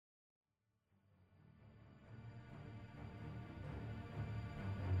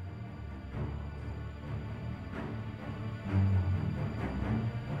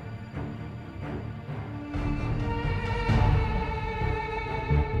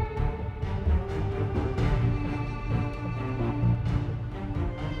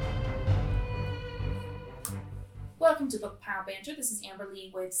welcome to Book Pile Banter. This is Amber Lee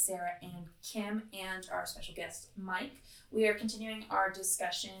with Sarah and Kim and our special guest, Mike. We are continuing our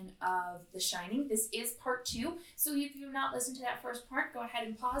discussion of The Shining. This is part 2, so if you've not listened to that first part, go ahead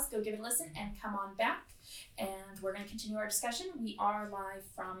and pause, go give it a listen, and come on back. And we're going to continue our discussion. We are live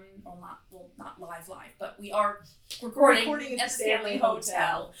from, not live, but we are recording at the Stanley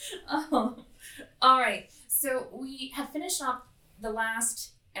Hotel. All right, so we have finished up the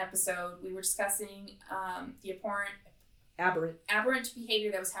last episode. We were discussing the aberrant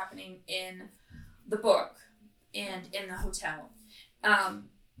behavior that was happening in the book and in the hotel,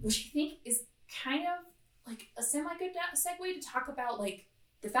 which I think is kind of like a semi-good segue to talk about like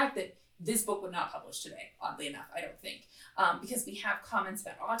the fact that this book would not publish today, oddly enough, I don't think, because we have comments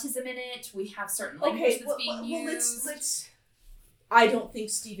about autism in it, we have certain language that's being used. I don't think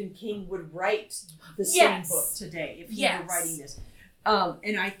Stephen King would write the same book today if he were writing this.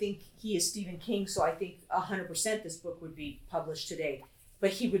 And I think he is Stephen King, so I think 100% this book would be published today,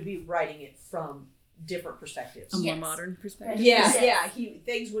 but he would be writing it from different perspectives. A more modern perspective.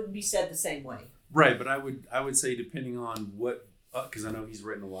 Things wouldn't be said the same way. Right, but I would say depending on what, because I know he's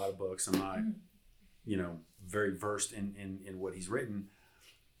written a lot of books. I'm not, very versed in what he's written,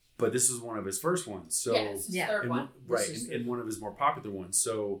 but this is one of his first ones. So third one. Right, and one of his more popular ones.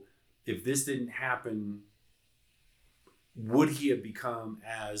 So if this didn't happen, would he have become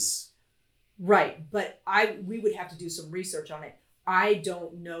as... Right, but we would have to do some research on it. I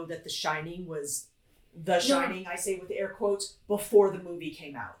don't know that The Shining was Shining, I say with air quotes, before the movie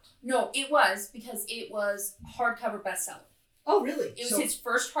came out. No, it was, because it was hardcover bestseller. Oh, really? It was his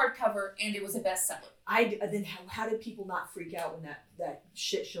first hardcover, and it was a bestseller. Then how did people not freak out when that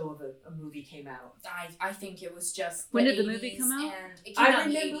shit show of a movie came out? I think it was just when did the movie come out? I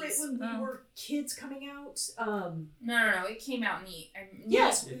remember it when we were kids coming out. No. It came out in the...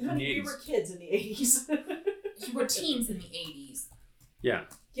 Yes, we were kids in the 80s. You were teens in the 80s. Yeah.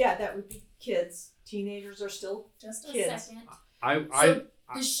 Yeah, that would be kids. Teenagers are still just a kids. Second.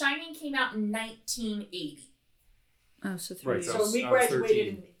 The Shining came out in 1980. Oh, so 3 years. So we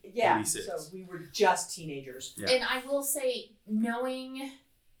graduated in 86. So we were just teenagers. Yeah. And I will say, knowing...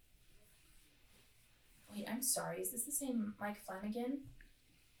 Wait, I'm sorry. Is this the same Mike Flanagan?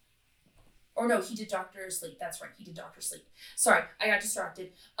 Or no, he did Dr. Sleep. That's right. He did Dr. Sleep. Sorry, I got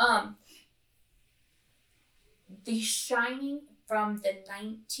distracted. The Shining from the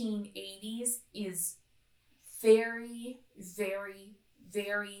 1980s is very, very,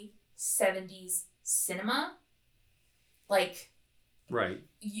 very 70s cinema. Right.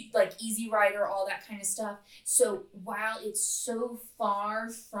 Like Easy Rider, all that kind of stuff. So while it's so far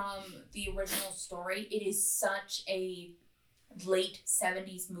from the original story, it is such a late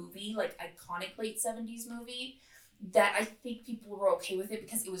 70s movie, like iconic late 70s movie, that I think people were okay with it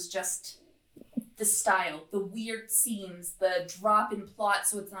because it was just the style, the weird scenes, the drop in plot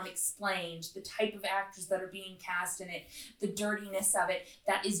so it's not explained, the type of actors that are being cast in it, the dirtiness of it,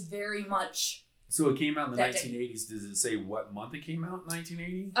 that is very much... So it came out in the 1980s. Does it say what month it came out in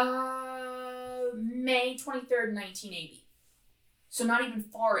 1980? May 23rd, 1980. So not even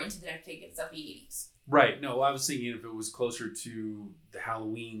far into the decade, it's of the 80s. Right. No, I was thinking if it was closer to the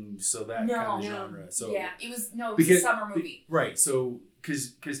Halloween, so that kind of genre. So yeah, it was a summer movie. Right. So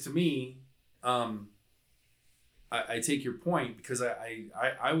because to me, I take your point because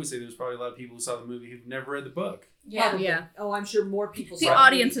I would say there's probably a lot of people who saw the movie who've never read the book. Yeah. Yeah. Oh, I'm sure more people. The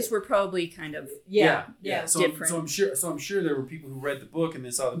audiences were probably kind of different. So I'm sure there were people who read the book and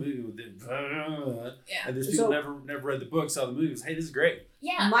then saw the movie with it. And there's people who never read the book, saw the movie. Hey, this is great.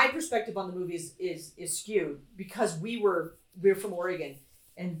 Yeah. My perspective on the movie is skewed because we're from Oregon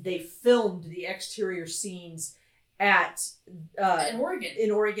and they filmed the exterior scenes at in Oregon. In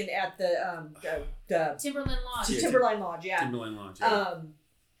Oregon at the Timberline Lodge. Timberline Lodge, yeah. Timberline Lodge. Yeah.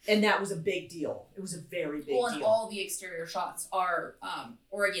 And that was a big deal. It was a very big deal. And all the exterior shots are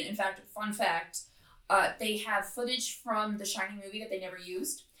Oregon. In fact, fun fact, they have footage from the Shining movie that they never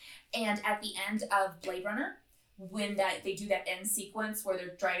used. And at the end of Blade Runner, when they do that end sequence where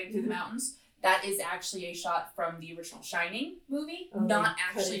they're driving through the mountains, that is actually a shot from the original Shining movie, not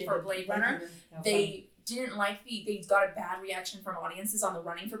actually for Blade Runner. They didn't like they got a bad reaction from audiences on the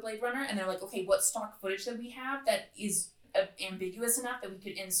running for Blade Runner, and they're like, okay, what stock footage that we have that is ambiguous enough that we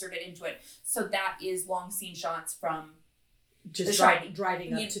could insert it into it. So that is long scene shots from just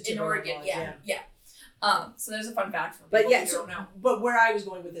driving up to in Oregon. Yeah. So there's a fun fact for people who don't know. But where I was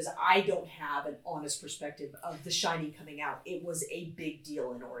going with this, I don't have an honest perspective of The Shining coming out. It was a big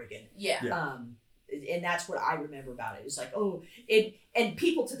deal in Oregon. Yeah. and that's what I remember about it. It's like, oh, and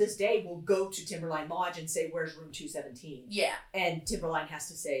people to this day will go to Timberline Lodge and say, "Where's room 217?" Yeah. And Timberline has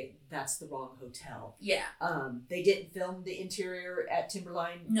to say, "That's the wrong hotel." Yeah. They didn't film the interior at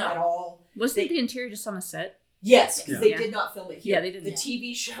Timberline No. at all. Wasn't the interior just on a set? Yes, because they Yeah. did not film it here. Yeah, they didn't. The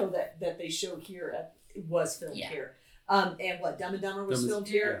TV show that they showed here was filmed Yeah. here. And what, Dumb and Dumber was filmed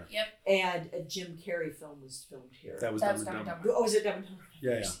here? Yep. And a Jim Carrey film was filmed here. That was That Dumb was and Dumb and Dumber. Dumber. Oh, was it Dumb and Dumber?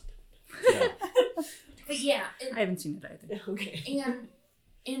 Yeah. Yeah. But yeah, I haven't seen it either. Okay. and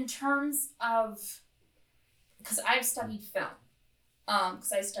in terms of, because I've studied film,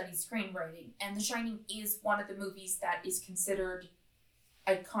 because I studied screenwriting, and The Shining is one of the movies that is considered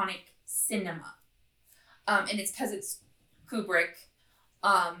iconic cinema. And it's because it's Kubrick,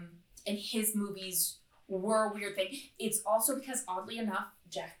 and his movies were a weird thing. It's also because, oddly enough,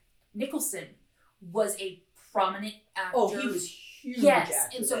 Jack Nicholson was a prominent actor. Oh, he was huge. Yes,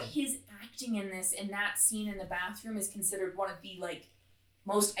 actor and so then. his acting in this, in that scene in the bathroom, is considered one of the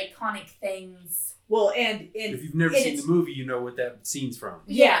most iconic things. Well, and If you've never and seen it's- the movie, you know what that scene's from.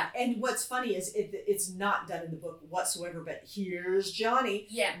 yeah, and what's funny is it's not done in the book whatsoever. But here's Johnny.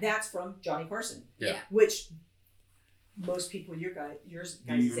 Yeah. That's from Johnny Carson. Yeah. Which most people yours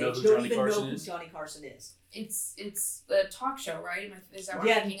Do you guys' even know age who don't Johnny even Carson know who is? Johnny Carson is. It's a talk show, right? Is that what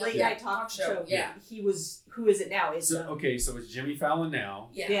Yeah, I'm thinking of? late night talk show. Yeah. He was. Who is it now? Is So, okay, so it's Jimmy Fallon now.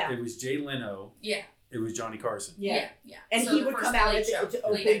 Yeah. yeah. It was Jay Leno. Yeah. It was Johnny Carson. Yeah. Yeah. And So he the would first come out Late at the- Show. to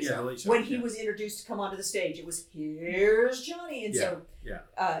Late open- Night Yeah, Show. the Late Show. when he yeah. was introduced to come onto the stage, it was here's Johnny, and so Yeah.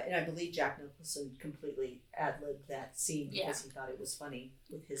 and I believe Jack Nicholson completely ad-libbed that scene because he thought it was funny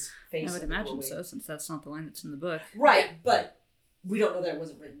with his face. I would in the imagine doorway. so, since that's not the line that's in the book. Right, Yeah. but we don't know that it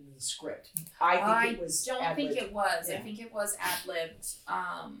wasn't written in the script. I think it was. don't think ad-libbed. it was. I Yeah. think it was ad-libbed.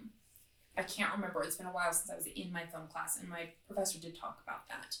 I can't remember. It's been a while since I was in my film class, and my professor did talk about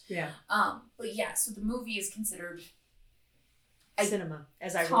that. Yeah, But yeah, so the movie is considered cinema,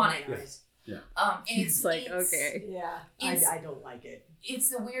 as I roll my iconic. eyes. and It's like, okay. Yeah, It's- I don't like it. It's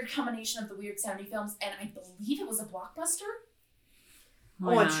the weird combination of the weird 70 films, and I believe it was a blockbuster.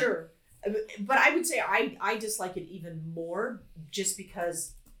 Why Oh, I'm not? sure. But I would say I dislike it even more just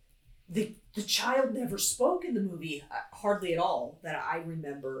because the child never spoke in the movie hardly at all that I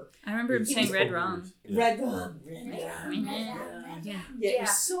remember. I remember him It's saying just Red so Rum. weird. Yeah. Red Rum. Yeah. Yeah, it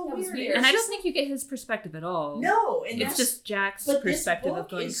was so that was weird. weird. And I don't think you get his perspective at all. No, and It's that's just Jack's but this perspective of book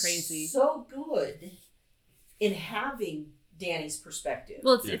going is crazy. so good in having Danny's perspective.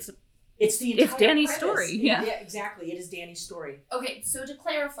 Well, Yeah. It's the it's entire Danny's premise. story, yeah. Yeah, exactly. It is Danny's story. Okay, so to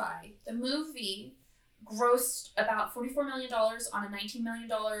clarify, the movie grossed about $44 million on a $19 million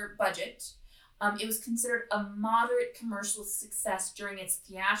budget. It was considered a moderate commercial success during its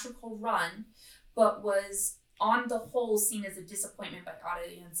theatrical run, but was on the whole seen as a disappointment by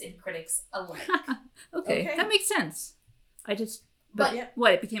audience and critics alike. okay, Okay. that makes sense. I just, But- but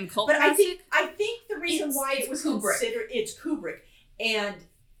what, it became cult But classic? I think the reason It's- why it's it was Kubrick. considered it's Kubrick, and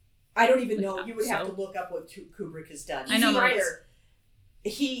I don't even know. Yeah, You would have so. to look up what Kubrick has done. I know, Easy but- Rider.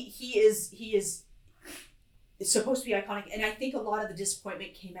 He is it's supposed to be iconic, and I think a lot of the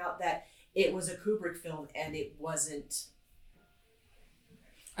disappointment came out that it was a Kubrick film and it wasn't.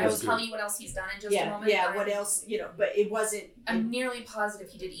 I will That's tell good. you what else he's done in just a Yeah, moment. yeah. What else? But it wasn't. I'm nearly positive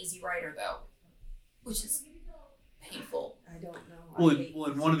he did Easy Rider though, which is painful. I don't know. Well, I and, hate well,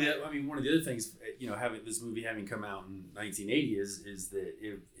 and one of the other things, having this movie having come out in 1980 is that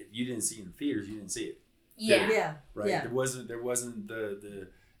if you didn't see it in theaters, you didn't see it. Yeah. Yeah. Right. Yeah. There wasn't the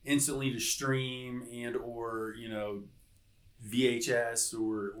instantly to stream and or VHS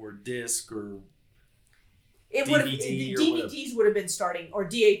or disc or It would have DVD or DVDs would have been starting, or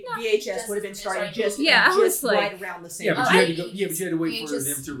VHS would have been starting just Yeah, I was like- right around the same yeah, but time. you had to go. Yeah, but you had to wait for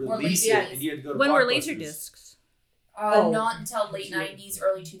VHS them to or release laser it, and you had to go to When were Blockbusters. laser discs? Oh. Not until late 90s,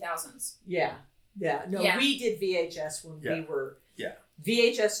 early 2000s. Yeah. No, Yeah. we did VHS when Yeah. we were. Yeah.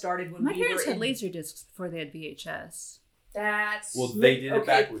 VHS started when My we were. parents had in- laser discs before they had VHS. That's Well, they did it Okay.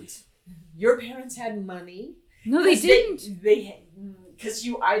 backwards. Your parents had money. No, they 'Cause didn't. Because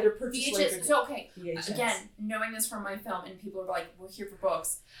you either purchased VHS. laser. So okay, VHS. again, knowing this from my film, and people are like, "We're here for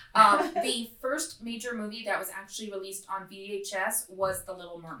books." The first major movie that was actually released on VHS was The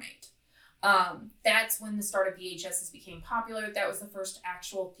Little Mermaid. That's when the start of VHSs became popular. That was the first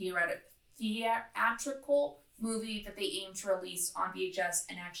actual theatrical movie that they aimed to release on VHS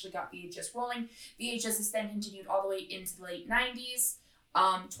and actually got VHS rolling. VHS then continued all the way into the late 90s.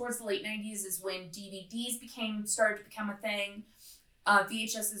 Towards the late 90s is when DVDs started to become a thing.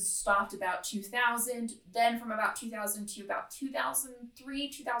 VHS stopped about 2000. Then from about 2000 to about 2003,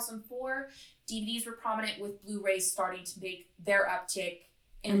 2004, DVDs were prominent with Blu-rays starting to make their uptick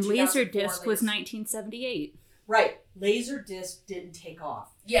And 2004 Laserdisc was latest. 1978. Right. Laserdisc didn't take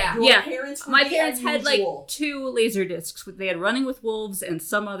off. Yeah. Your Yeah. parents would My be parents had like unusual. 2 Laserdiscs. They had Running with Wolves and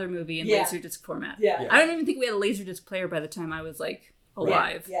some other movie in Yeah. Laserdisc format. Yeah. I don't even think we had a Laserdisc player by the time I was like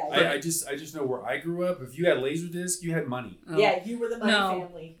alive. Yeah. I just know where I grew up. If you had Laserdisc, you had money. Oh. Yeah, you were the money No.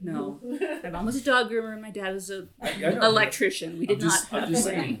 family. No. My mom was a dog groomer and my dad was an I know. electrician. We did not have I'm just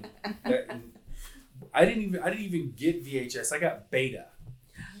money. saying. That, I didn't even get VHS. I got Beta.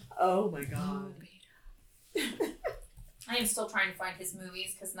 Oh my god. I am still trying to find his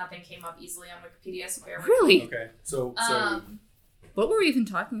movies because nothing came up easily on Wikipedia. So bear with me. Really? Okay, so What were we even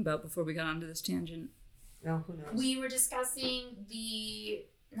talking about before we got onto this tangent? No, who knows? We were discussing the.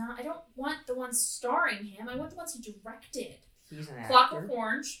 No, I don't want the ones starring him. I want the ones he directed. He's an actor. Clockwork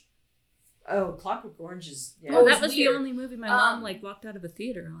Orange. Oh, Clockwork Orange is. Yeah. Oh, that it's was weird. the only movie my mom walked out of a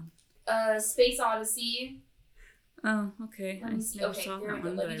theater on. Space Odyssey. Oh, okay. Let I me see. never Okay, saw here we that go.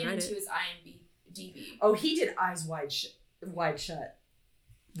 one, Let but me I get read into it. his IMDb. Oh, he did Eyes Wide Shut.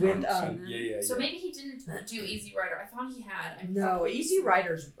 With yeah. So maybe he didn't do Easy Rider. I thought he had. no, Easy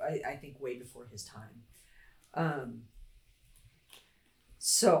Rider's I think way before his time.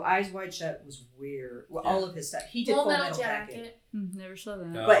 So Eyes Wide Shut was weird. Well, all of his stuff. He did Full Full Metal Jacket. Never saw that.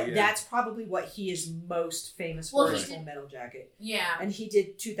 No. But yeah. that's probably what he is most famous Well, for. he Is did- Full Metal Jacket, Yeah. and he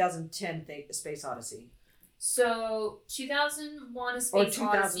did 2010 Space Odyssey So 2001: A or Space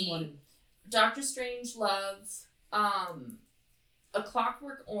 2001. Odyssey, Doctor Strange Love, A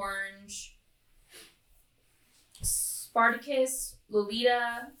Clockwork Orange, Spartacus,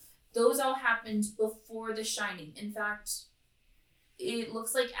 Lolita. Those all happened before The Shining. In fact, it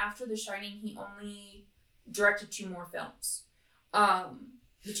looks like after The Shining, he only directed 2 more films.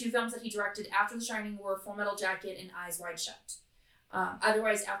 The 2 films that he directed after The Shining were Full Metal Jacket and Eyes Wide Shut.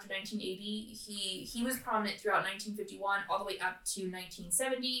 Otherwise, after 1980, he was prominent throughout 1951 all the way up to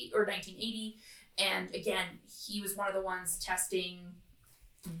 1970 or 1980. And again, he was one of the ones testing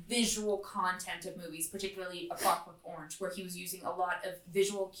visual content of movies, particularly A Clockwork Orange, where he was using a lot of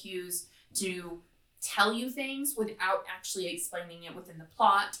visual cues to tell you things without actually explaining it within the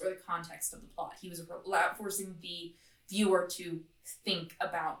plot or the context of the plot. He was forcing the viewer to think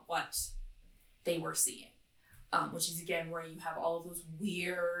about what they were seeing. Which is again where you have all of those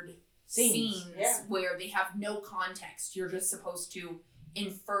weird scenes where they have no context. You're just supposed to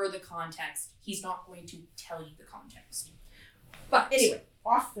infer the context. He's not going to tell you the context. But Anyway,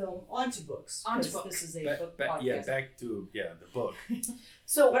 off film, onto books. Onto 'cause book. This is a book podcast. Yeah, back to the book.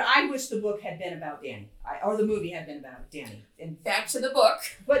 so But I wish the book had been about Danny, or the movie had been about Danny. And back to the book.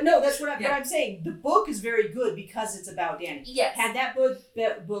 but no, that's what Yeah. I'm saying. The book is very good because it's about Danny. Yes. Had that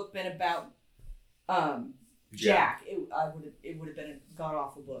book been about Jack, it would have been a god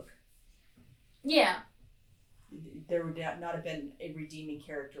awful book. Yeah. There would not have been a redeeming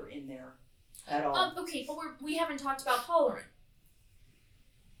character in there at all. Okay, but we haven't talked about Halloran.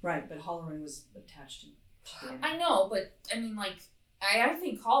 Right, but Halloran was attached to Danny. I know, but I mean, like, I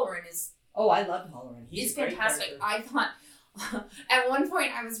think Halloran is Oh, I loved Halloran. He's a great fantastic. character. I thought at one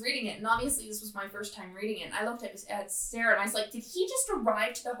point I was reading it, and obviously this was my first time reading it. And I looked at Sarah, and I was like, "Did he just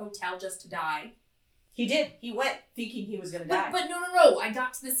arrive to the hotel just to die?" He did. He went thinking he was going to die. But no. I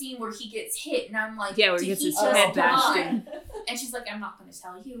got to the scene where he gets hit, and I'm like, Yeah, where "Did he gets he his just head bashed die?" in. And she's like, "I'm not going to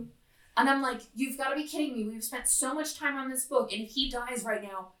tell you." And I'm like, "You've got to be kidding me! We've spent so much time on this book, and if he dies right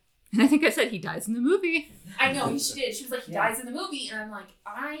now." And I think I said he dies in the movie. I know, she did. She was like, he Yeah. dies in the movie. And I'm like,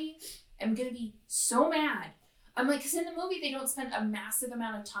 I am going to be so mad. I'm like, because in the movie, they don't spend a massive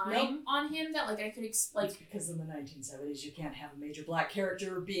amount of time on him that, like, I could explain. It's because in the 1970s, you can't have a major black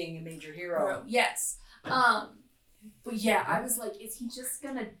character being a major hero. Yes. But yeah, I was like, is he just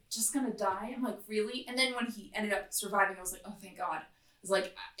gonna die? I'm like, really? And then when he ended up surviving, I was like, oh, thank God. I was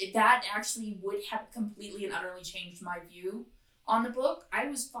like, that actually would have completely and utterly changed my view on the book. I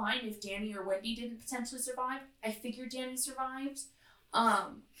was fine if Danny or Wendy didn't potentially survive. I figured Danny survived.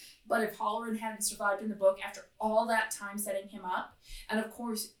 But if Halloran hadn't survived in the book after all that time setting him up, and of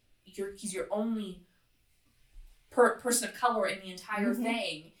course, he's your only person of color in the entire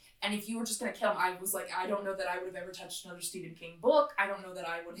thing, and if you were just going to kill him, I was like, I don't know that I would have ever touched another Stephen King book. I don't know that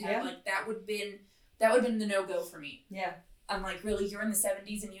I would have, like, that would have been the no-go for me. Yeah. I'm like, really, you're in the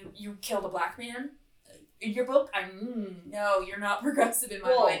 70s and you killed a black man in your book? No, you're not progressive in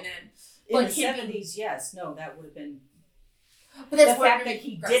my mind then. In But the him 70s, yes. No, that would have been... But that's the what fact made that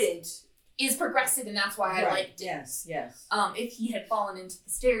he progressive. didn't... Is progressive, and that's why I Right. liked it. Yes. If he had fallen into the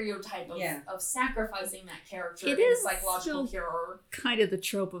stereotype of, Yeah. of sacrificing that character It in a is psychological still- horror. Kind of the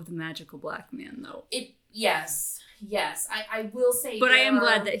trope of the magical black man, though. Yes. I will say But I am there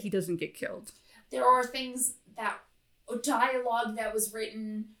glad are- that he doesn't get killed. there are things that dialogue that was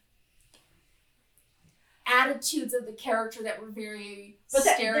written, attitudes of the character that were very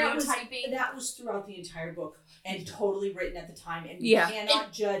stereotyping. That was throughout the entire book and totally written at the time. And Yeah. you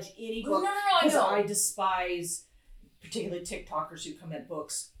cannot judge any book. Because I despise particularly TikTokers who come at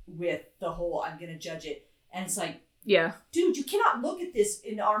books with the whole, I'm going to judge it. And it's like, Yeah. dude, you cannot look at this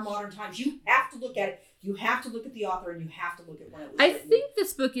in our modern times. You have to look at it. You have to look at the author, and you have to look at when it was I written. think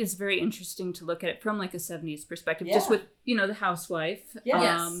this book is very interesting to look at it from like a 70s perspective, just with, the housewife,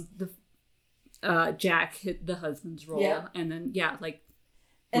 Jack, the husband's role, and then, like,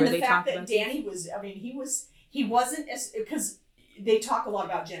 and where the they fact talk that about Danny he wasn't as, because they talk a lot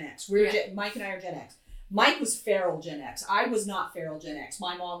about Gen X. Mike and I are Gen X. Mike was feral Gen X. I was not feral Gen X.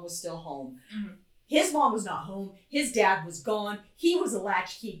 My mom was still home. Mm-hmm. His mom was not home. His dad was gone. He was a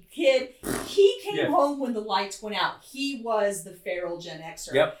latchkey kid. He came home when the lights went out. He was the feral Gen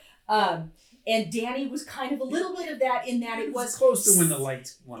Xer. Yep. And Danny was kind of a little bit of that in that it was close to when the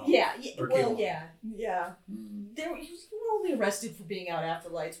lights went off. Yeah. Or Well, came yeah. Yeah. You were only arrested for being out after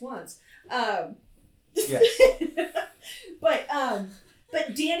lights once. Yes. But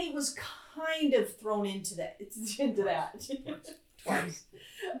Danny was kind of thrown into that. Twice.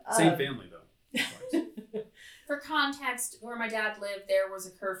 Same family though. For context, where my dad lived, there was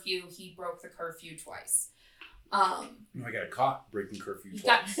a curfew. He broke the curfew twice. I got caught breaking curfew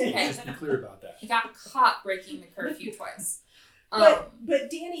twice. Let's just be clear about that. He got caught breaking the curfew twice. But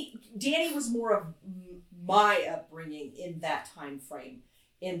Danny was more of my upbringing in that time frame.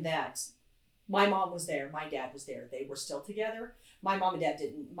 In that, my mom was there, my dad was there. They were still together. My mom and dad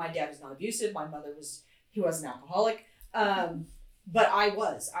didn't. My dad was not abusive. My mother was. He was an alcoholic. But I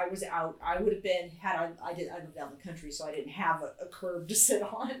was out. I would have been I lived out in the country, so I didn't have a curb to sit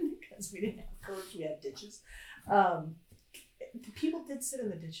on because we didn't have curbs. We had ditches. People did sit in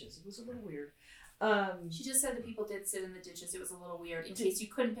the ditches. It was a little weird. She just said that people did sit in the ditches. It was a little weird. In case you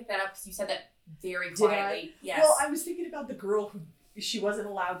couldn't pick that up, because you said that very quietly. Yes. Well, I was thinking about the girl who she wasn't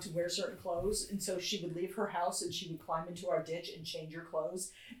allowed to wear certain clothes, and so she would leave her house and she would climb into our ditch and change her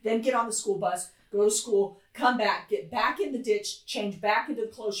clothes, then get on the school bus, go to school, come back, get back in the ditch, change back into the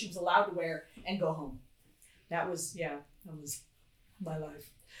clothes she was allowed to wear, and go home. That was my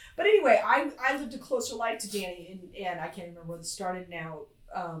life. But anyway, I lived a closer life to Danny, and I can't remember when it started now.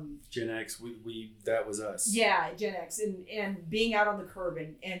 Gen X, we that was us. Yeah, Gen X, and being out on the curb,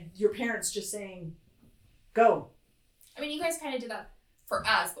 and your parents just saying, go. I mean, you guys kind of did that for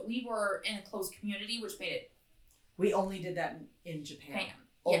us, but we were in a closed community, which made it... We only did that in Japan.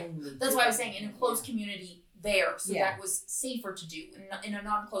 Yeah, that's why I was saying in a closed community there, so that was safer to do. In a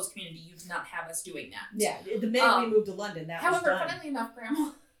non-closed community, you did not have us doing that. Yeah, the minute we moved to London, that was done. However, funnily enough,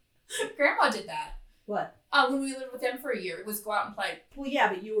 Grandma did that. What? When we lived with them for a year, it was go out and play. Well, yeah,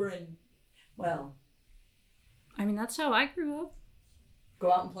 but you were in, I mean, that's how I grew up.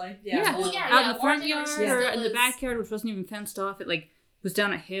 Go out and play? Yeah. Well, Out in the front yard or in the backyard, which wasn't even fenced off. It was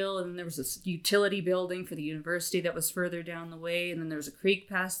down a hill, and then there was this utility building for the university that was further down the way, and then there was a creek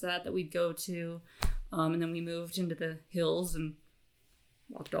past that we'd go to. And then we moved into the hills and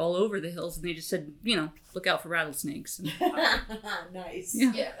walked all over the hills, and they just said, look out for rattlesnakes. And, nice.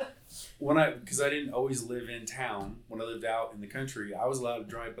 Yeah. Because I didn't always live in town. When I lived out in the country, I was allowed to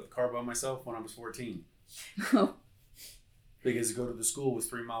drive the car by myself when I was 14. Oh. Because to go to the school was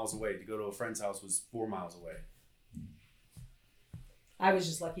 3 miles away. To go to a friend's house was 4 miles away. I was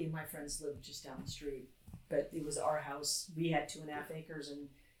just lucky my friends lived just down the street. But it was our house. We had 2.5 acres and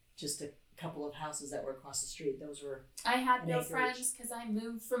just a couple of houses that were across the street. Those were... I had no friends because I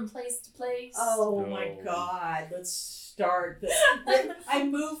moved from place to place. Oh my God. Let's start. I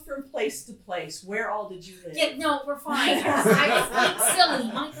moved from place to place. Where all did you live? Yeah, no, we're fine. I was being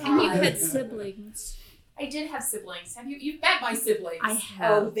silly. My God. And you had siblings. I did have siblings. You've met my siblings? I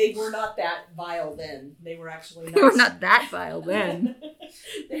have. Oh, they were not that vile then. They were actually nice. They were not that vile then.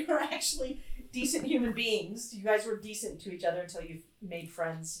 They were actually decent human beings. You guys were decent to each other until you made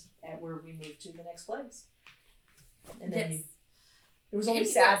friends at where we moved to the next place. And then it was only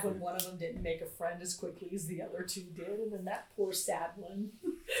sad when one of them didn't make a friend as quickly as the other two did, and then that poor sad one.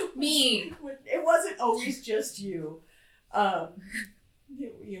 Me. It wasn't always just you.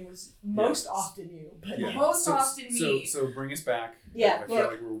 It was most often you, but most often me. So bring us back. Yeah, I feel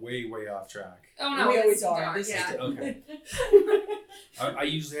like we're way off track. Oh no, we always are. Dark, This is okay. I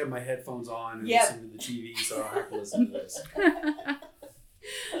usually have my headphones on and listen to the TV, so I don't have to listen to this.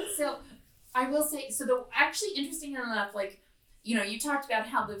 So I will say, actually interesting enough, you talked about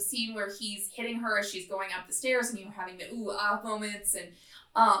how the scene where he's hitting her as she's going up the stairs, and you were having the ooh ah moments, and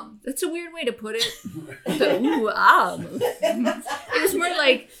that's a weird way to put it. The ooh ah. It was more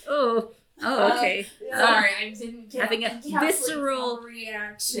like, oh, Oh, okay. Sorry, I didn't get having a visceral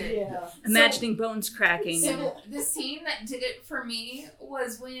reaction. Yeah. Imagining bones cracking. So the scene that did it for me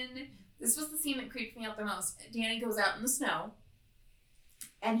was when this was the scene that creeped me out the most. Danny goes out in the snow,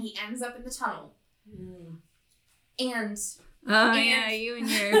 and he ends up in the tunnel, and you and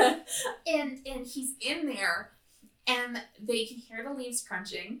your and he's in there, and they can hear the leaves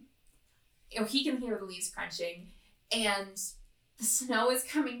crunching, or he can hear the leaves crunching, and the snow is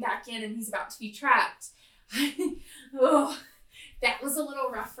coming back in, and he's about to be trapped. Oh, that was a little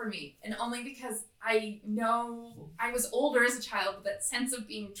rough for me, and only because I know I was older as a child, but that sense of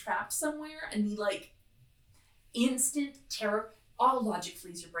being trapped somewhere and the like instant terror, all logic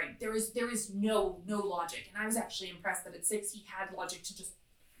flees your brain. There is no logic, and I was actually impressed that at 6 he had logic to just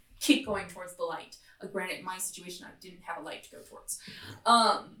keep going towards the light. Granted, in my situation, I didn't have a light to go towards.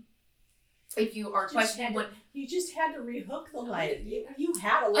 If you are questioning what... You just had to rehook the light. You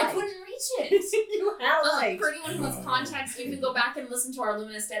had a light. I couldn't reach it. You had a light. For anyone who wants context, you can go back and listen to our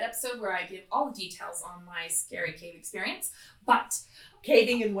Luminous Dead episode where I give all the details on my scary cave experience. But...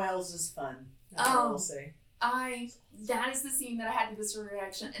 Caving in Wales is fun. That's what I'll say. That is the scene that I had the visceral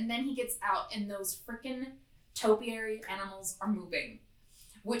reaction. And then he gets out and those freaking topiary animals are moving.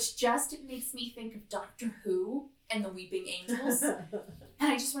 Which just makes me think of Doctor Who and the Weeping Angels.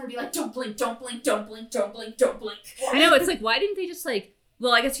 And I just want to be like, don't blink, don't blink, don't blink, don't blink, don't blink. I know, it's like, why didn't they just like,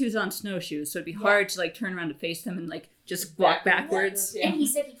 well, I guess he was on snowshoes, so it'd be hard to like turn around to face them and like just walk backwards. And he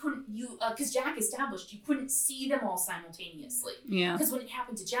said he couldn't, because Jack established you couldn't see them all simultaneously. Yeah. Because when it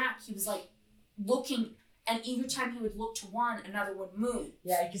happened to Jack, he was like looking, and every time he would look to one, another would move.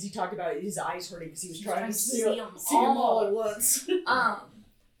 Yeah, because he talked about his eyes hurting because he was trying to see them all all at once.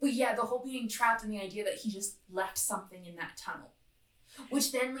 But yeah, the whole being trapped and the idea that he just left something in that tunnel.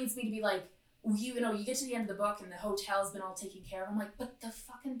 Which then leads me to be like, you get to the end of the book and the hotel's been all taken care of. I'm like, but the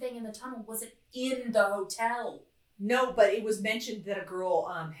fucking thing in the tunnel wasn't in the hotel. No, but it was mentioned that a girl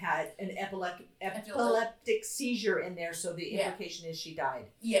had an epileptic seizure in there, so the implication is she died.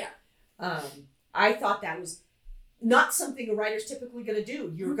 Yeah. I thought that was not something a writer's typically going to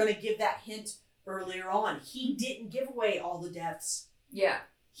do. You're going to give that hint earlier on. He didn't give away all the deaths. Yeah.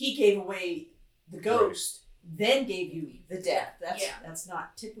 He gave away the ghost, then gave you the death. That's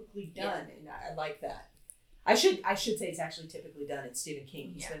not typically done, and I like that. I should say it's actually typically done. It's Stephen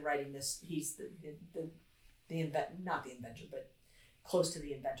King. He's been writing this. He's not the inventor, but close to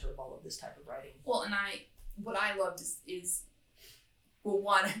the inventor of all of this type of writing. Well, and what I loved is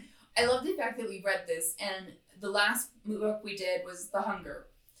one, I love the fact that we read this, and the last book we did was The Hunger.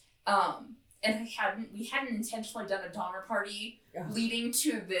 And we hadn't intentionally done a Donner Party leading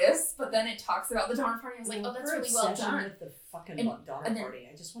to this, but then it talks about the Donner Party. I was like, oh, that's really well done. With the fucking Donner Party.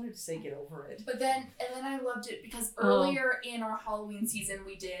 I just wanted to say, get over it. But then I loved it because earlier in our Halloween season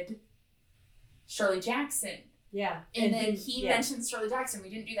we did Shirley Jackson. Yeah. And then he mentioned Shirley Jackson.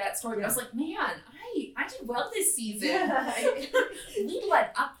 We didn't do that story, but I was like, man, I did well this season. Yeah. We led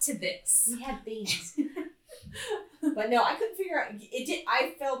up to this. We had things. But no, I couldn't figure out.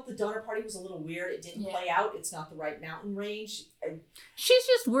 I felt the Donner Party was a little weird. It didn't play out. It's not the right mountain range. She's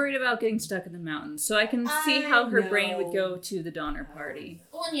just worried about getting stuck in the mountains, so I can see how her brain would go to the Donner Party.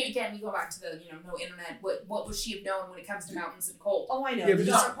 Well, and you go back to the no internet. What would she have known when it comes to mountains and cold? Oh, I know. Yeah, the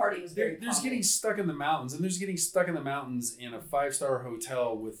Donner Party was very. There's getting stuck in the mountains, and there's getting stuck in the mountains in a 5-star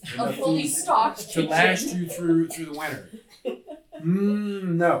hotel with a fully stocked to last you through the winter.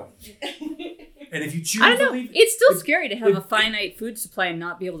 No. And if you choose I don't know. to leave, it's still scary to have a finite food supply and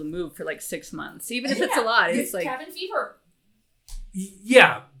not be able to move for like 6 months. Even if it's a lot, it's like cabin fever.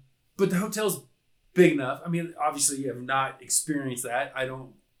 Yeah, but the hotel's big enough. I mean, obviously you have not experienced that. I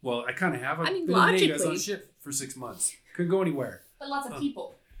don't. Well, I kind of have. I mean, logically, I was on shift for 6 months. Couldn't go anywhere. But lots of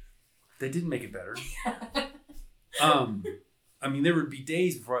people. They didn't make it better. I mean, there would be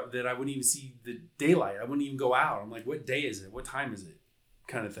days before that I wouldn't even see the daylight. I wouldn't even go out. I'm like, what day is it? What time is it?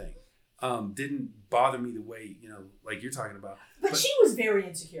 Kind of thing. Didn't bother me the way, like you're talking about. But she was very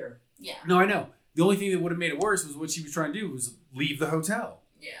insecure. Yeah. No, I know. The only thing that would have made it worse was what she was trying to do was leave the hotel.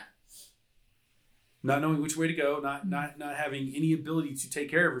 Yeah. Not knowing which way to go, not having any ability to take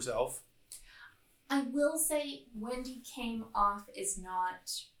care of herself. I will say Wendy came off as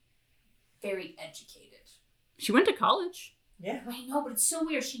not very educated. She went to college. Yeah. I know, but it's so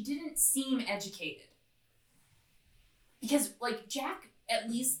weird. She didn't seem educated. Because, like, Jack at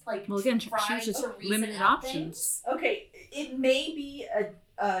least, like, well, again, she was just limited options. Things. Okay, it may be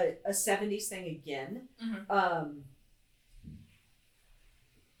a 70s thing again. Mm-hmm. Oh,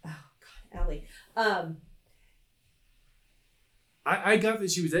 God, Allie. I got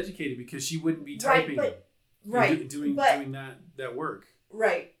that she was educated because she wouldn't be typing doing that work.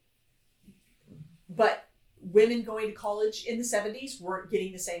 Right. but women going to college in the 70s weren't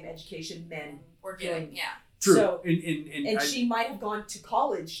getting the same education men were getting. Yeah. True. So, and she might have gone to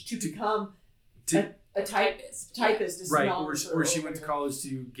college to become a typist. Right, or she went to college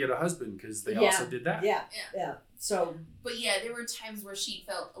to get a husband because they also did that. Yeah. So. But yeah, there were times where she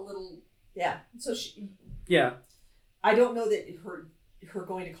felt a little. Yeah. So she. Yeah. I don't know that her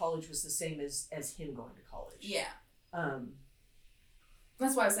going to college was the same as him going to college. Yeah.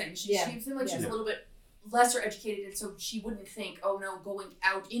 That's why I was saying she seemed like she was a little bit lesser educated, and so she wouldn't think, oh no, going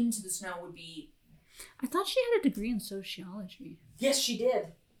out into the snow would be. I thought she had a degree in sociology. Yes, she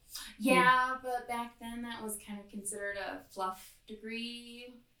did. Yeah, but back then that was kind of considered a fluff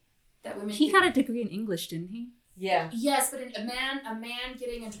degree that women. He got a degree in English, didn't he? Yeah. Yes, but a man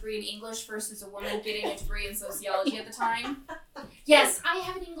getting a degree in English versus a woman getting a degree in sociology at the time. Yes, I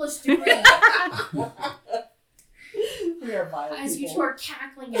have an English degree. We are violent As people. you two are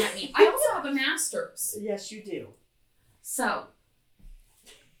cackling at me. I also have a master's. Yes, you do. So.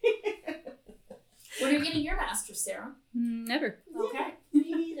 When are you getting your master's, Sarah? Never. Okay.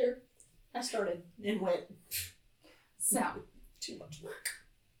 Me neither. I started and went. So. Too much work.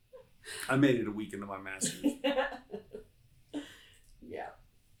 I made it a week into my master's. Yeah.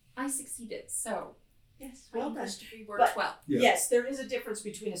 I succeeded, so. Yes, My well done. English degree worked well. Yeah. Yes, there is a difference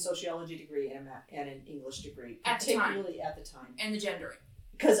between a sociology degree and an English degree, particularly at the time. And the gendering.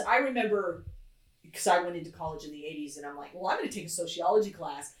 Because I remember, because I went into college in the 80s, and I'm like, well, I'm going to take a sociology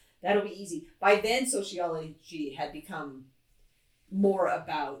class. That'll be easy. By then, sociology had become more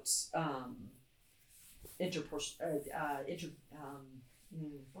about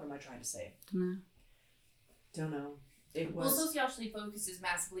what am I trying to say? Don't know. It was. Well, sociology focuses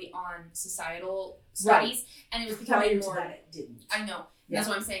massively on societal studies, and it was becoming more. That it didn't. I know. Yeah. That's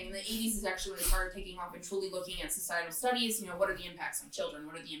what I'm saying. In the 80s is actually when it started taking off and truly looking at societal studies. You know, what are the impacts on children?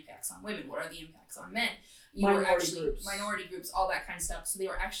 What are the impacts on women? What are the impacts on men? Minority groups, all that kind of stuff. So they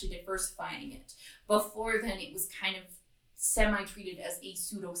were actually diversifying it. Before then, it was kind of semi-treated as a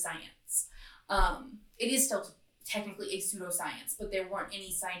pseudoscience. It is still technically a pseudoscience, but there weren't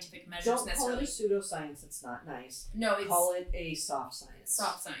any scientific measures necessarily. Don't call it a pseudoscience. It's not nice. No, it's... Call it a soft science.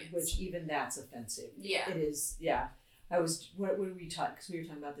 Soft science. Which even that's offensive. Yeah. It is, yeah. What were we talking? Because we were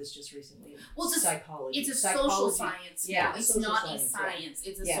talking about this just recently. Well, psychology. It's a social science. Yeah, it's not a science.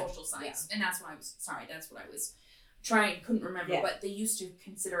 Yeah. It's a social science, and that's what I was. Sorry, that's what I was trying. Couldn't remember, but they used to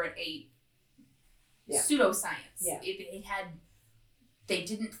consider it a pseudoscience. Yeah. It had. They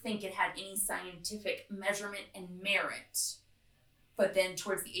didn't think it had any scientific measurement and merit, but then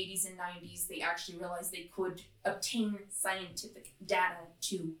towards the 80s and 90s, they actually realized they could obtain scientific data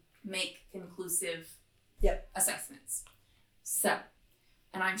to make conclusive. Assessments. So,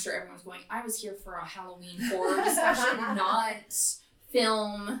 and I'm sure everyone's going, I was here for a Halloween horror discussion, not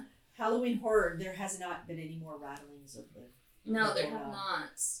film. Halloween horror, there has not been any more rattlings of the... No, there have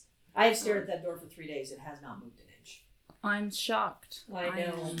not. I have stared at that door for 3 days. It has not moved an inch. I'm shocked. I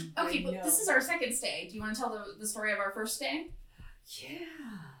know. Okay, but this is our second stay. Do you want to tell the story of our first stay? Yeah.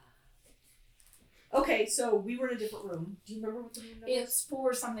 Okay, so we were in a different room. Do you remember what the room was? It's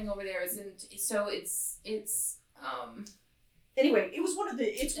for something over there. Anyway, it was one of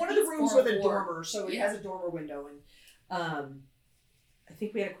the rooms with a dormer, so it has a dormer window, and I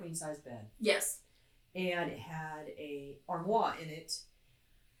think we had a queen size bed. Yes. And it had a armoire in it,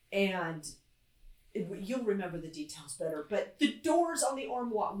 and you'll remember the details better, but the doors on the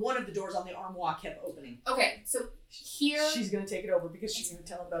armoire, one of the doors on the armoire kept opening. Okay, so here... She's going to take it over because she's going to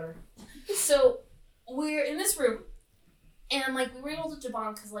tell it better. So, we're in this room, and, we were able to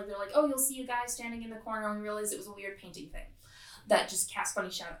debunk, because, they're like, oh, you'll see a guy standing in the corner, and we realized it was a weird painting thing that just cast funny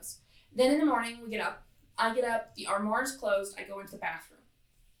shadows. Then in the morning, we get up. I get up, the armoire is closed, I go into the bathroom.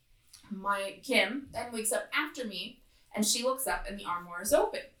 Kim then wakes up after me, and she looks up, and the armoire is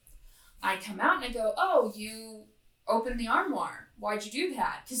open. I come out, and I go, oh, you opened the armoire. Why'd you do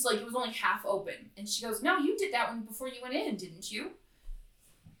that? Because, it was only half open. And she goes, no, you did that one before you went in, didn't you?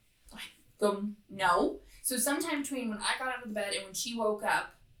 I go, no. So sometime between when I got out of the bed and when she woke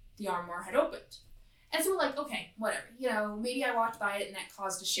up, the armoire had opened. And so we're like, okay, whatever. Maybe I walked by it and that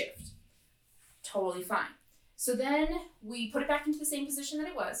caused a shift. Totally fine. So then we put it back into the same position that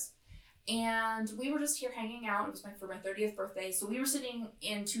it was. And we were just here hanging out. It was for my 30th birthday. So we were sitting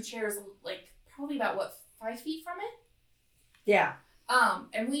in two chairs, probably about, 5 feet from it? Yeah.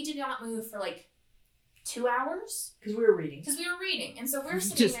 And we did not move for 2 hours. Because we were reading. And so we were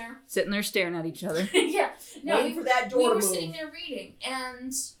sitting just there. Sitting there staring at each other. Yeah. No, waiting for that door we to were move. sitting there reading.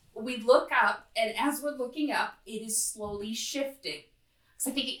 And we look up. And as we're looking up, it is slowly shifting. Because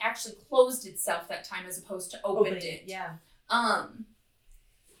I think it actually closed itself that time as opposed to opened it. Yeah.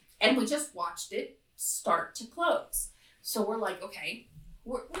 And we just watched it start to close. So we're like, okay,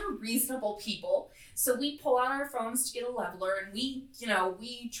 we're reasonable people. So we pull out our phones to get a leveler, and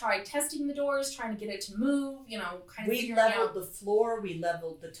we tried testing the doors, trying to get it to move, kind of we leveled the floor, we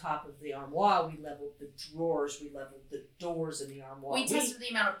leveled the top of the armoire, we leveled the drawers, we leveled the doors in the armoire. We tested the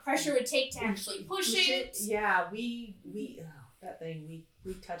amount of pressure it would take to actually push it. Yeah, that thing,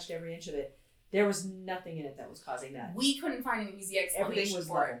 we touched every inch of it. There was nothing in it that was causing that. We couldn't find an easy explanation. Everything was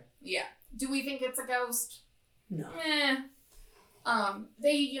for level. it. Yeah. Do we think it's a ghost? No.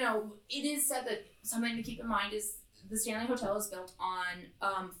 It is said that something to keep in mind is the Stanley Hotel is built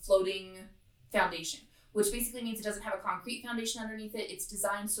on floating foundation, which basically means it doesn't have a concrete foundation underneath it. It's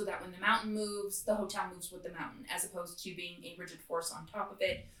designed so that when the mountain moves, the hotel moves with the mountain, as opposed to being a rigid force on top of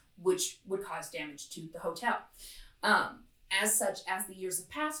it, which would cause damage to the hotel. As such, as the years have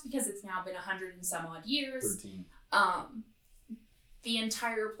passed, because it's now been 100 and some odd years, 13. The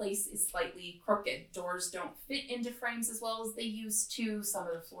entire place is slightly crooked. Doors don't fit into frames as well as they used to. Some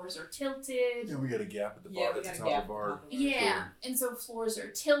of the floors are tilted. Yeah, we got a gap at the bar at the top of our. Yeah, and so floors are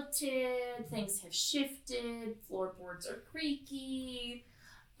tilted. Things have shifted. Floorboards are creaky.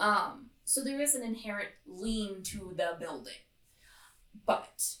 So there is an inherent lean to the building.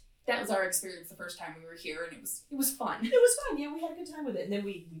 But that was our experience the first time we were here, and it was fun. It was fun. Yeah, we had a good time with it, and then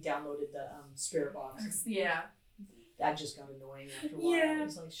we downloaded the Spirit Box. Yeah. That just got annoying after a while. Yeah. I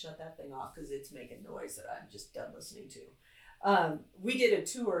was like, shut that thing off because it's making noise that I'm just done listening to. We did a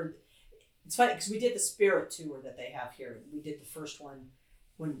tour. It's funny because we did the Spirit tour that they have here. We did the first one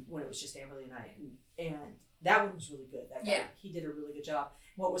when it was just Amberly and I, and that one was really good. That guy, he did a really good job.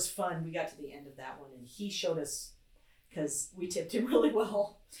 What was fun, we got to the end of that one, and he showed us, because we tipped him really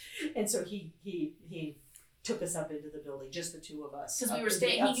well, and so he took us up into the building, just the two of us. Because we were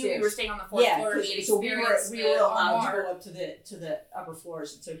staying, he knew we were staying on the fourth floor. And so we were allowed to go up to the upper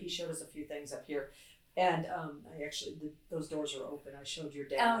floors, and so he showed us a few things up here. And I actually, those doors are open. I showed your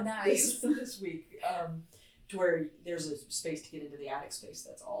dad. Oh, nice. this week, to where there's a space to get into the attic space.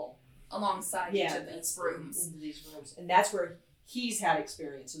 That's all alongside each of these rooms. Into these rooms, and that's where he's had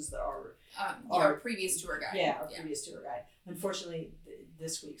experiences that are our previous tour guide. Yeah, our previous tour guide. Unfortunately,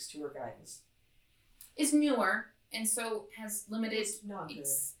 this week's tour guide is newer, and so has limited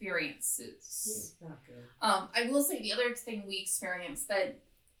experiences. It's not good. I will say the other thing we experienced that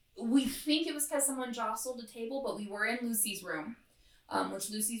we think it was because someone jostled a table, but we were in Lucy's room, which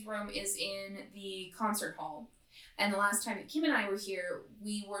Lucy's room is in the concert hall. And the last time that Kim and I were here,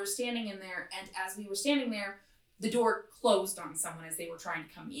 we were standing in there, and as we were standing there, the door closed on someone as they were trying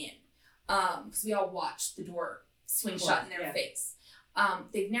to come in. Because we all watched the door swing shut in their face.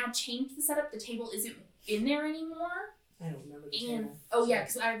 They've now changed the setup. The table isn't in there anymore. I don't remember the table. Oh, yeah,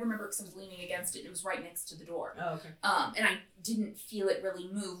 because I remember because I was leaning against it and it was right next to the door. Oh, okay. And I didn't feel it really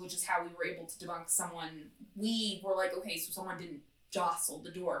move, which is how we were able to debunk someone. We were like, okay, so someone didn't jostle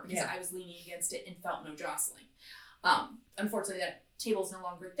the door because I was leaning against it and felt no jostling. Unfortunately, that table's no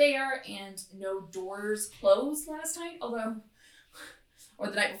longer there and no doors closed last night, or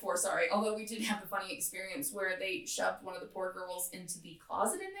the night before, sorry. Although we did have a funny experience where they shoved one of the poor girls into the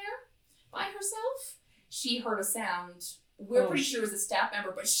closet in there by herself. She heard a sound. We're pretty sure it was a staff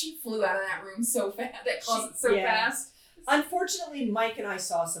member, but she flew out of that room so fast, that closet fast. Unfortunately, Mike and I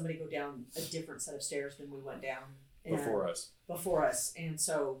saw somebody go down a different set of stairs than we went down. Before us. And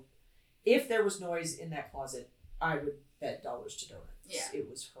so if there was noise in that closet, I would bet dollars to donuts. Yeah. It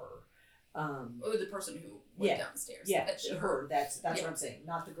was her. Or the person who went down the stairs. Yeah, her. That's what I'm saying.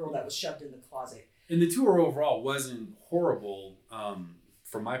 Not the girl that was shoved in the closet. And the tour overall wasn't horrible.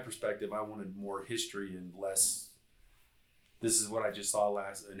 From my perspective, I wanted more history and less. This is what I just saw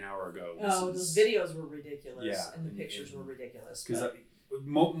an hour ago. Those videos were ridiculous. Yeah, and the pictures were ridiculous. Because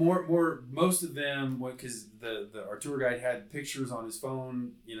most of them, because our tour guide had pictures on his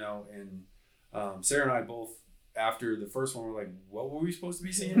phone, and Sarah and I both, after the first one, were like, what were we supposed to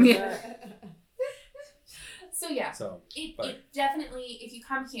be seeing? It definitely, if you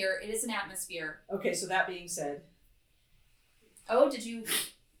come here, it is an atmosphere. Okay, so that being said. Oh, did you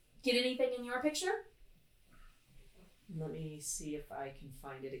get anything in your picture? Let me see if I can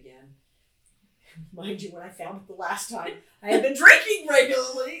find it again. Mind you, when I found it the last time, I had been drinking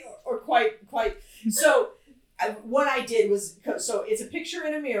regularly, or quite. So what I did was, so it's a picture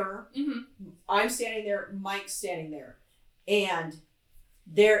in a mirror. Mm-hmm. I'm standing there, Mike's standing there. And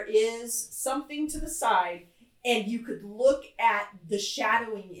there is something to the side, and you could look at the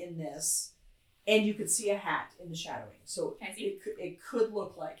shadowing in this, and you could see a hat in the shadowing. So it could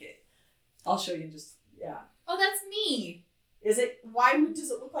look like it. I'll show you just, Oh, that's me. Is it? Why does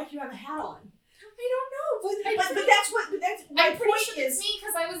it look like you have a hat on? I don't know. But that's my I'm point pretty sure is. it's me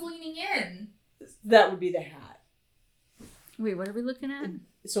because I was leaning in. That would be the hat. Wait, what are we looking at?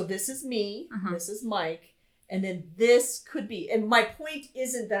 So this is me. This is Mike. And then this could be. And my point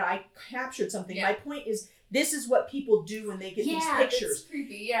isn't that I captured something. Yeah. My point is this is what people do when they get these pictures. It's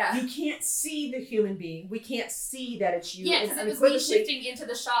creepy. Yeah. You can't see the human being. We can't see that it's you. Yeah, because it was me shifting into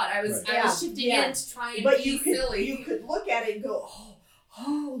the shot. I was shifting in to try and be silly. You could look at it and go,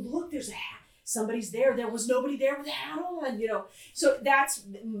 oh, look, there's a hat. Somebody's there. There was nobody there with a hat on, you know. So that's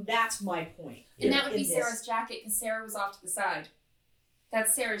my point. And that would be Sarah's jacket because Sarah was off to the side.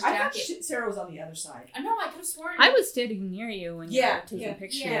 That's Sarah's jacket. I thought Sarah was on the other side. I know. I could have sworn. I was standing near you when you were taking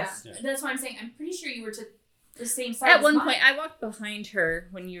pictures. Yeah, that's why I'm saying. I'm pretty sure you were to the same side. At one point, I walked behind her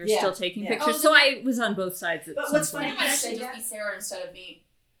when you were still taking pictures, so I was on both sides. But what's funny, it might actually just be Sarah instead of me.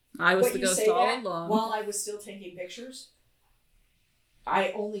 I was the ghost all along. While I was still taking pictures,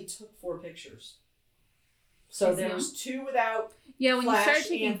 I only took 4 pictures. So there was 2 without. Yeah, when you started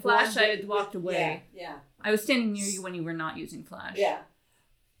taking flash, I had walked away. Yeah. I was standing near you when you were not using flash. Yeah.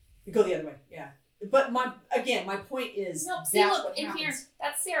 You go the other way. Yeah. But my point is look, in here,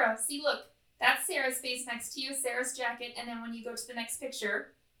 that's Sarah. See, look, that's Sarah's face next to you, Sarah's jacket, and then when you go to the next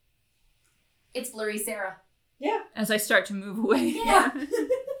picture, it's blurry Sarah. Yeah. As I start to move away. Yeah.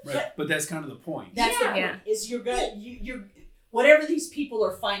 Right. But that's kind of the point. That's the point. Is you're whatever these people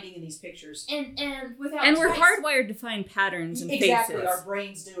are finding in these pictures. And without we're hardwired to find patterns and faces. Exactly, our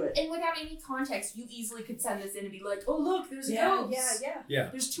brains do it. And without any context, you easily could send this in and be like, oh look, there's a ghost. Yeah.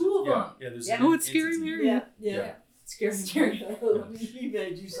 There's 2 of them. Yeah, there's Oh, it's Scary Mary. Yeah. Scary. He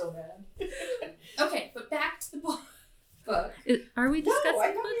made you so mad. Okay, but back to the book. Are we discussing? No,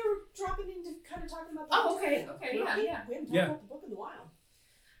 I thought we were dropping into kind of talking about the book. Oh, okay, yeah. We haven't talked about the book in a while.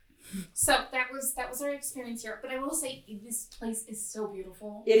 So that was our experience here. But I will say this place is so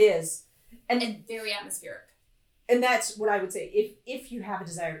beautiful. It is. And very atmospheric. And that's what I would say. If you have a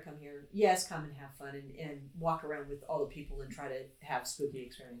desire to come here, yes, come and have fun and walk around with all the people and try to have spooky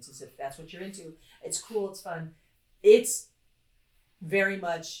experiences. If that's what you're into, it's cool, it's fun. It's very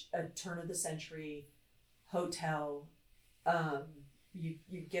much a turn of the century hotel. You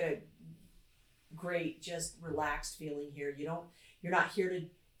get a great, just relaxed feeling here. You're not here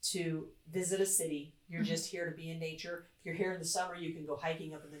to visit a city. You're just here to be in nature. If you're here in the summer, you can go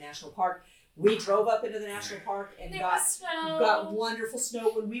hiking up in the national park. We drove up into the national park and got wonderful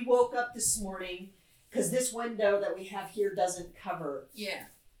snow when we woke up this morning, because this window that we have here doesn't cover. Yeah.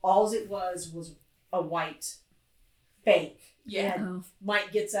 All it was a white bank. Yeah. And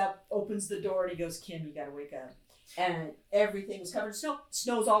Mike gets up, opens the door, and he goes, "Kim, you gotta wake up." And everything was covered in snow.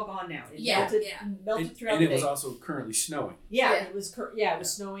 Snow's all gone now. It melted throughout the day. And it was also currently snowing. Yeah, it was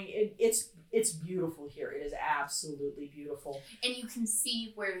snowing. It's beautiful here. It is absolutely beautiful. And you can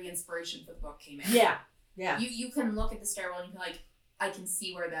see where the inspiration for the book came in. Yeah. You can look at the stairwell and be like, I can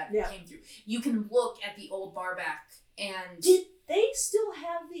see where that came through. You can look at the old bar back and... Did they still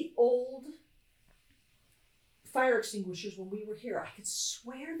have the old fire extinguishers when we were here? I could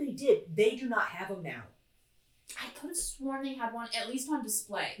swear they did. They do not have them now. I could have sworn they had one, at least on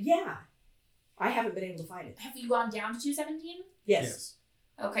display. Yeah. I haven't been able to find it. Have you gone down to 217? Yes.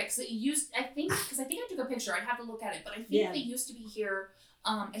 Okay, because I think I took a picture. I'd have to look at it, but I think they used to be here.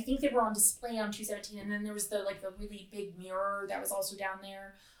 I think they were on display on 217, and then there was the really big mirror that was also down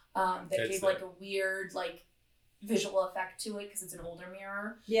there. That gave a weird visual effect to it because it's an older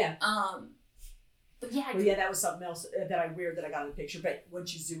mirror. Yeah. But yeah. That was something else that I got in the picture. But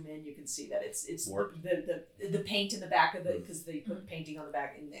once you zoom in, you can see that it's the paint in the back of it, because they put painting on the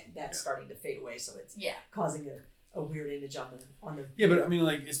back, and that's starting to fade away. So it's causing a weird image on the. Yeah, but I mean,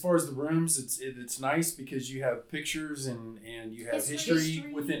 as far as the rooms, it's nice because you have pictures and you have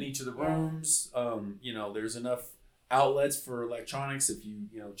history within each of the rooms. There's enough outlets for electronics if you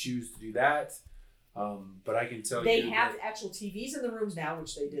choose to do that. But I can tell they have actual TVs in the rooms now,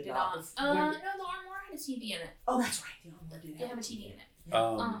 which they did not. No, the Armoire had a TV in it. Oh, that's right. The Armoire did. They have a TV in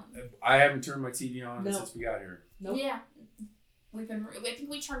it. I haven't turned my TV on since we got here. Nope. Yeah, I think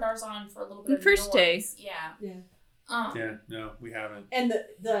we turned ours on for a little bit. The first day. Yeah. No, we haven't. And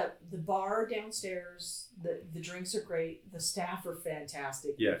the bar downstairs, the drinks are great. The staff are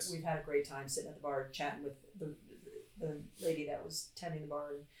fantastic. Yes, we've had a great time sitting at the bar chatting with the lady that was tending the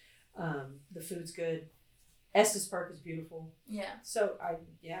bar. And, the food's good. Estes Park is beautiful. Yeah. So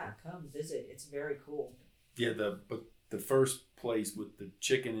come visit. It's very cool. Yeah, but the first place with the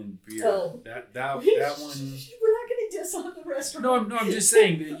chicken and beer, that one. We're not going to diss on the restaurant. No, I'm just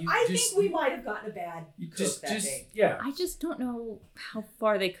saying that I think we might have gotten a bad cook that day. Yeah. I just don't know how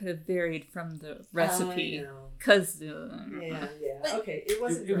far they could have varied from the recipe. Because okay, it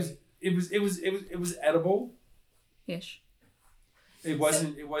wasn't. It was edible. Ish. It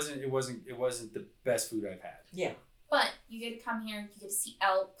wasn't the best food I've had. Yeah. But you get to come here, you get to see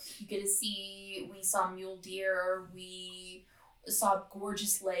elk, we saw mule deer, we saw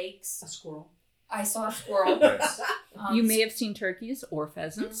gorgeous lakes. A squirrel. I saw a squirrel. Yes. You may have seen turkeys or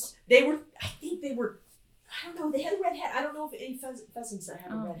pheasants. I think they were, I don't know, they had a red head. I don't know if any pheasants that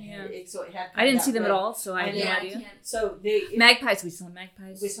had a red head. So it had I didn't see them red. at all, so I had no I idea. can't. So Magpies, we saw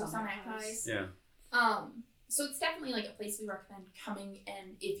magpies. We saw magpies. Yeah. So it's definitely like a place we recommend coming,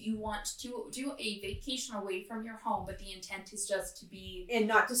 and if you want to do a vacation away from your home, but the intent is just to be and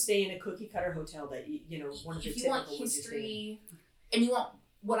not to stay in a cookie cutter hotel that one of the if you want history, and you want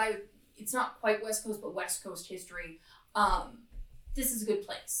it's not quite West Coast, but West Coast history. This is a good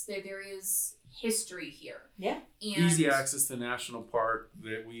place. There is history here. Yeah. And easy access to National Park.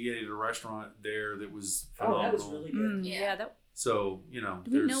 That we ate at a restaurant there that was phenomenal. that was really good. Yeah. So do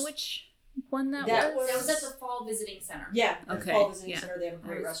we know which one that was? That was at the Fall Visiting Center. Yeah. Okay. Fall Visiting Center. They have a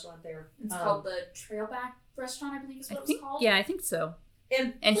great restaurant there. It's called the Trailback Restaurant, I believe is what it was called. Yeah, I think so.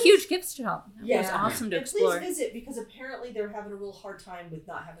 And huge gift shop. Yeah. It was awesome to and explore. please visit, because apparently they're having a real hard time with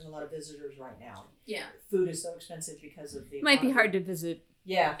not having a lot of visitors right now. Yeah. Food is so expensive because of the Might be economy. hard to visit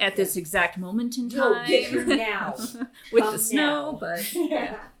at this exact moment in time. No, get here now. With the snow, now. but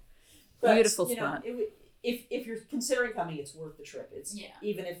yeah. But, beautiful spot. If you're considering coming, it's worth the trip. It's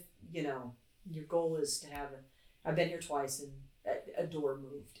even if your goal is to have I've been here twice and a door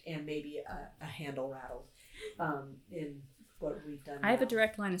moved and maybe a handle rattled in what we've done. I have a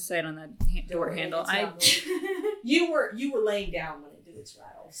direct line of sight on that door handle. You were laying down when it did its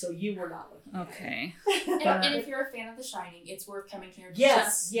rattle, so you were not looking. Okay. And if you're a fan of The Shining, it's worth coming here.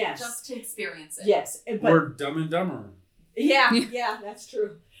 Yes, just to experience it. Yes, or Dumb and Dumber. Yeah, that's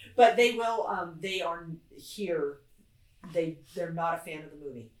true. But they will. They are here. They're not a fan of the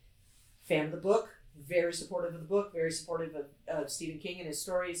movie. Fan of the book. Very supportive of the book. Very supportive of Stephen King and his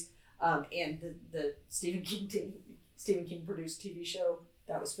stories. And the Stephen King produced TV show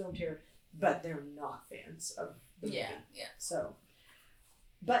that was filmed here. But they're not fans of the movie. Yeah. So.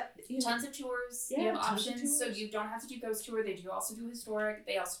 But tons of tours. Yeah, you have options, so you don't have to do ghost tour. They do also do historic.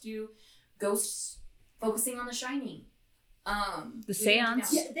 They also do ghosts focusing on The Shining. The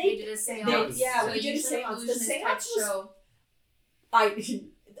seance. Yeah, they did a seance. We did a seance. The seance was.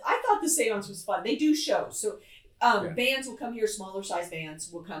 I thought the seance was fun. They do shows, so bands will come here. Smaller size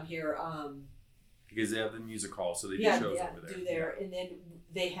bands will come here. Because they have the music hall, so they do shows over there. And then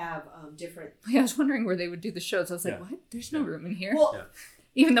they have different. I was wondering where they would do the shows. I was like, what? There's no room in here. Well,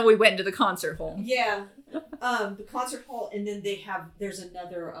 even though we went into the concert hall. Yeah, the concert hall, and then there's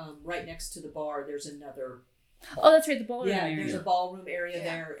another right next to the bar. There's another. Oh, that's right, the ballroom area. There's a ballroom area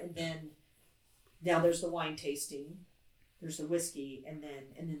there, and then now there's the wine tasting. There's the whiskey, and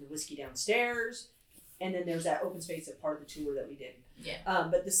then the whiskey downstairs, and then there's that open space at part of the tour that we did. Yeah.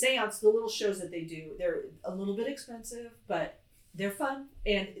 But the seance, the little shows that they do, they're a little bit expensive, but they're fun,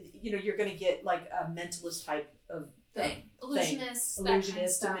 and you're going to get like a mentalist type of thing, illusionist,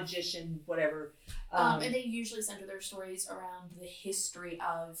 a magician, whatever. And they usually center their stories around the history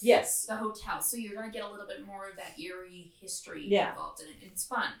of the hotel, so you're going to get a little bit more of that eerie history involved in it. It's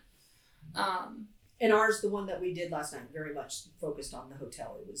fun. And ours, the one that we did last night, very much focused on the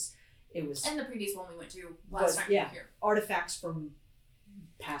hotel. It was. And the previous one we went to last time we were here. Artifacts from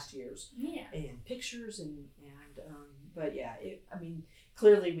past years. Yeah. And pictures but yeah,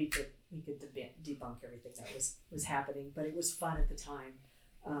 clearly we could debunk everything that was happening, but it was fun at the time.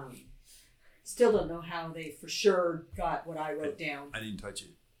 Still don't know how they for sure got what I wrote down. I didn't touch it.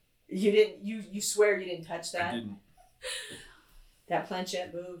 You didn't. You swear you didn't touch that? I didn't. That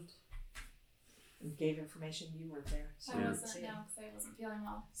planchette moved and gave information. You weren't there. So I wasn't because I wasn't feeling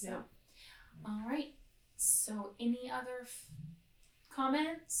well. So, all right. So, any other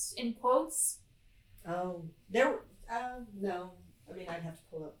comments? Any quotes? Oh, there were. No. I'd have to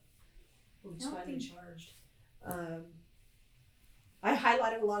pull up who's finally charged. I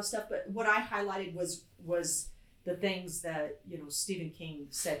highlighted a lot of stuff, but what I highlighted was the things that Stephen King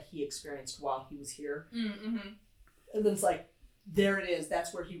said he experienced while he was here. Mm-hmm. And then it's like, there it is.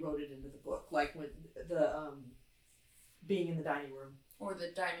 That's where he wrote it into the book. Like when the being in the dining room. Or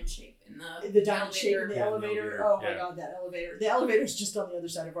the diamond shape in the diamond elevator. shape in the elevator. Oh my God, that elevator. The elevator's just on the other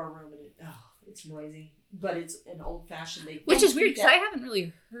side of our room, and it's noisy. But it's an old fashioned. Which is weird because I haven't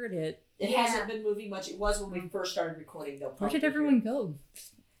really heard it. It hasn't been moving much. It was when we first started recording. Where did everyone go?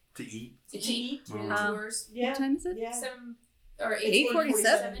 To eat. To eat. To the tours. Yeah. What time is it? Yeah. 7 or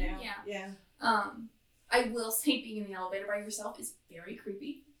 8:47 now. Yeah. I will say being in the elevator by yourself is very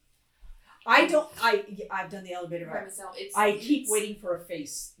creepy. I've done the elevator by ride. myself. I keep waiting for a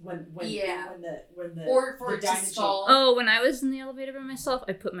face when the or for the it to diamond stall. Oh, when I was in the elevator by myself,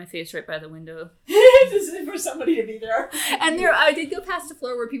 I put my face right by the window. for somebody to be there. And I did go past a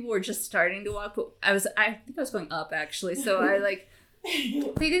floor where people were just starting to walk, but I think I was going up actually, so I like they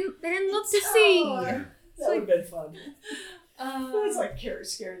didn't look to see. That would have been fun. It's like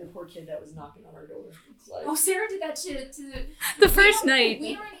scaring the poor kid that was knocking on our door. Oh, Sarah did that to the first night.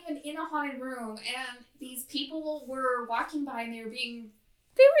 We weren't even in a haunted room, and these people were walking by, and they were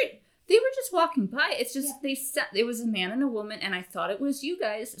just walking by. It's just it was a man and a woman, and I thought it was you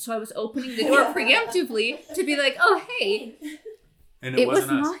guys, so I was opening the door preemptively to be like, "Oh, hey." And it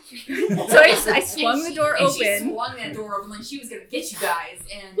wasn't us. So I swung the door open. She swung that door open like she was going to get you guys.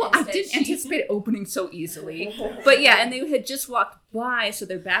 And I didn't anticipate it opening so easily. But yeah, and they had just walked by, so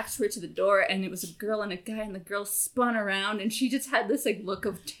their backs were to the door, and it was a girl and a guy, and the girl spun around, and she just had this like look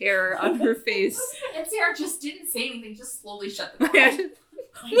of terror on her face. And Sarah just didn't say anything, just slowly shut the door.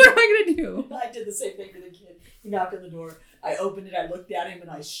 What am I going to do? I did the same thing to the kid. He knocked on the door. I opened it, I looked at him,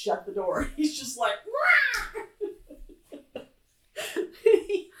 and I shut the door. He's just like, wah!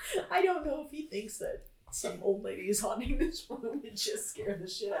 I don't know if he thinks that some old lady is haunting this room and just scared the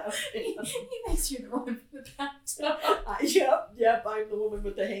shit out of him. He thinks you're the one from the bathtub. Yep, I'm the woman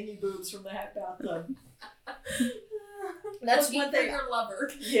with the hanging boobs from the bathtub. That's one thing. Your lover.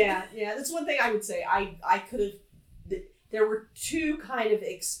 Yeah, that's one thing I would say. I could have. There were two kind of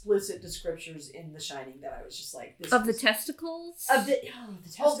explicit descriptions in The Shining that I was just like, this of the testicles. The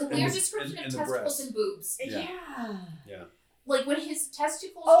testicles. The weird description of testicles and boobs. Yeah. Like when his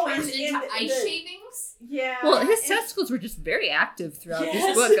testicles turned into ice shavings. Yeah. Well, his testicles were just very active throughout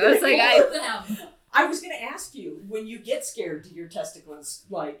this book. I was like, I was going to ask you, when you get scared, do your testicles,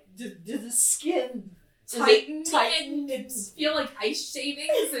 like, do the skin tighten and feel like ice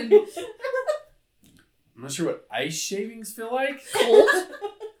shavings? And I'm not sure what ice shavings feel like. Cold?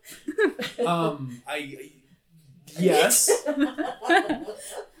 Yes.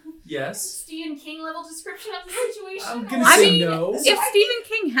 Yes. Stephen King level description of the situation. I'm gonna say no. If Stephen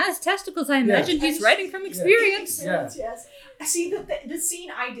King has testicles, I imagine he's writing from experience. Yes. See, the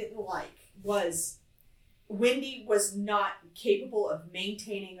scene I didn't like was Wendy was not capable of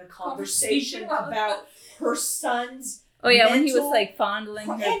maintaining a conversation about her son's. Oh yeah, when he was like fondling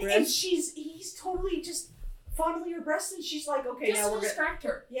her breast. And he's totally just fondling her breast, and she's like, okay, just now we're to distract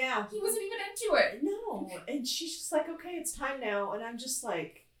her. Yeah. He wasn't even into it. No, and she's just like, okay, it's time now, and I'm just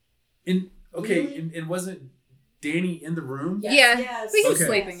like. Really? And wasn't Danny in the room? Yes. Yeah, but he was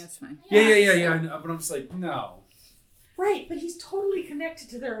sleeping. It's fine. Yeah. I know, but I'm just like, no. Right, but he's totally connected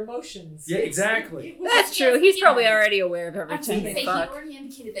to their emotions. Yeah, exactly. That's true. He's probably already aware of everything. He already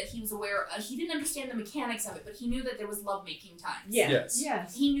indicated that he was aware. He didn't understand the mechanics of it, but he knew that there was love-making times. Yes.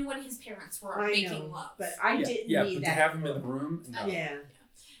 He knew when his parents were making love. But I didn't need but that. to have him in the room? No. Yeah.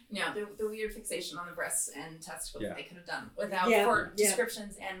 No, the weird fixation on the breasts and testicles that they could have done without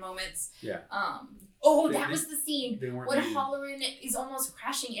descriptions and moments. Yeah. That was the scene when needed. Halloran is almost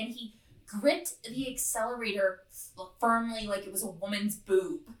crashing and he gripped the accelerator firmly like it was a woman's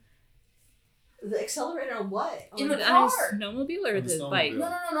boob. The accelerator on what? In the car. Snowmobile or the bike?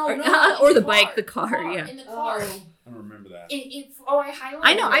 No. Or the bike, the car, yeah. In the car. I don't remember that. I highlighted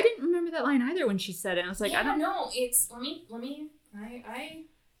I know, I didn't remember that line either when she said it. I was like, I don't know. It's, let me, I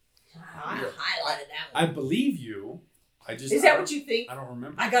highlighted that one. I believe you. Is that what you think? I don't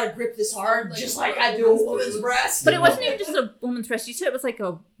remember. I gotta grip this hard, just like I do a woman's breast. But it wasn't even just a woman's breast. You said it was like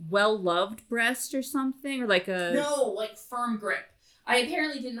a well-loved breast or something, or like a like firm grip. I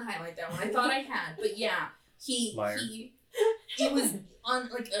apparently didn't highlight that one. I thought I had, but yeah, it was on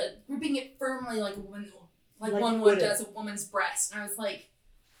like gripping it firmly like a woman, like one would does a woman's breast, and I was like,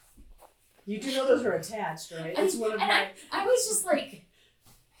 you do know those are attached, right? It's one of my. I was just like,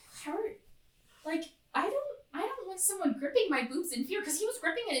 I don't want someone gripping my boobs in fear, because he was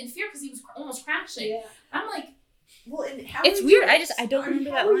gripping it in fear because he was almost crashing. Yeah. I'm like, well, and how it's weird. I don't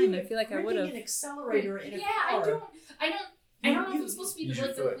remember that line. I feel like I would have. An accelerator in a car. I don't know if it was supposed to be the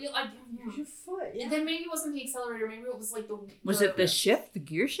wheel. Use your foot. Yeah. And then maybe it wasn't the accelerator. Maybe it was like the. Was it the shift? The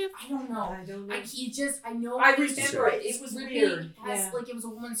gear shift? I don't know. I know. I remember it. It was weird. Like it was a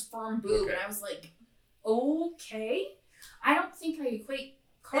woman's firm boob, and I was like, okay. I don't think I equate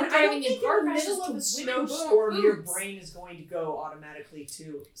car driving and car crashes to a snowstorm. Your brain is going to go automatically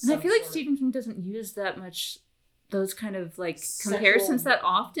to. And I feel like Stephen King doesn't use that much. Those kind of like comparisons that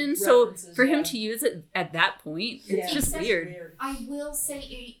often, so for him to use it at that point, it's just weird. I will say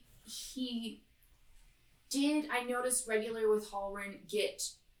he did. I noticed regular with Halloran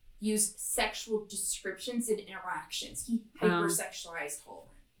use sexual descriptions in interactions. He hypersexualized Halloran.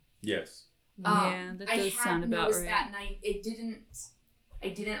 Yes. Yeah, that does sound about right. That night I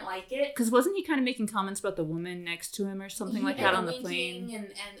didn't like it. Because wasn't he kind of making comments about the woman next to him or something like that on the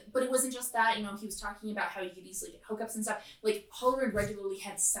plane? But it wasn't just that. He was talking about how you could easily get hookups and stuff. Like, Halloran regularly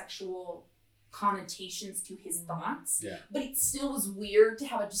had sexual connotations to his thoughts. Yeah. But it still was weird to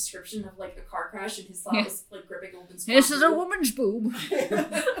have a description of, like, a car crash and his thought was, like, gripping Olden's This is a woman's boob.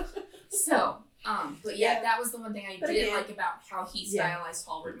 So... but that was the one thing I didn't like about how he stylized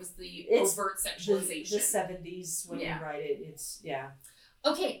Halloran was the overt sexualization. The 70s when you write it, it's,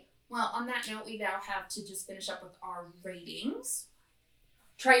 Okay, well, on that note, we now have to just finish up with our ratings.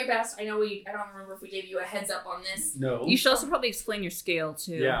 Try your best. I don't remember if we gave you a heads up on this. No. You should also probably explain your scale,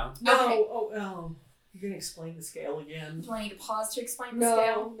 too. Yeah. Okay. You're going to explain the scale again. Do I need to pause to explain the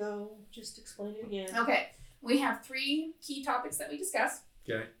scale? No, just explain it again. Okay, we have 3 key topics that we discussed.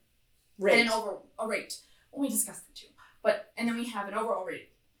 Okay. Rate. And an overall rate. Well, we discussed them too. And then we have an overall rating.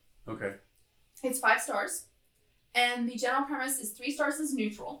 Okay. It's 5 stars. And the general premise is 3 stars is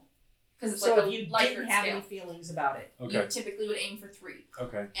neutral. Because it's so like if you didn't have any feelings about it. You typically would aim for 3.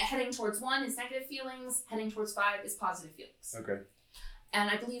 Okay. And heading towards 1 is negative feelings. Heading towards 5 is positive feelings. Okay. And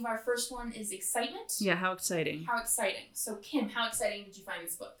I believe our first one is excitement. Yeah, how exciting. How exciting. So, Kim, how exciting did you find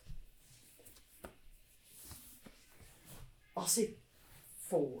this book? I'll say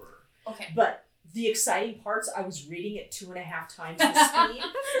 4. Okay. But the exciting parts, I was reading at 2.5 times the speed.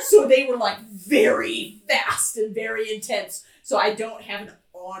 So they were like very fast and very intense. So I don't have an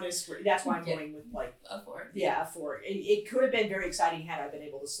honest rating. That's why I'm going with like a 4. Yeah, a 4. It could have been very exciting had I been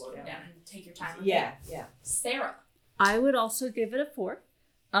able to slow down. And take your time. Yeah. Sarah. I would also give it a 4.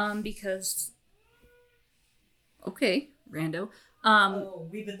 Because rando.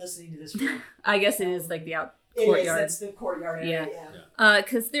 We've been listening to this for I guess it is like the courtyard. That's the courtyard area.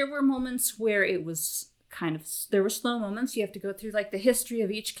 Because there were moments where it was there were slow moments. You have to go through like the history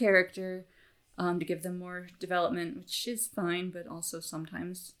of each character to give them more development, which is fine, but also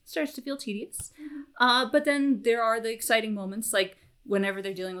sometimes starts to feel tedious. But then there are the exciting moments, like whenever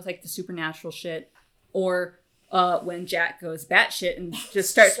they're dealing with like the supernatural shit, or when Jack goes batshit and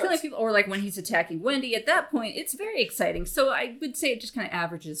just starts killing people, or like when he's attacking Wendy. At that point, it's very exciting. So I would say it just kind of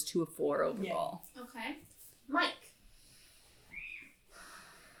averages to a 4 overall. Yeah. Okay. Mike.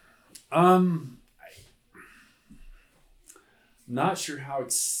 Not sure how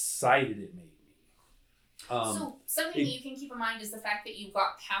excited it made me. So something that you can keep in mind is the fact that you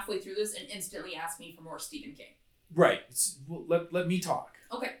got halfway through this and instantly asked me for more Stephen King. Right. Let me talk.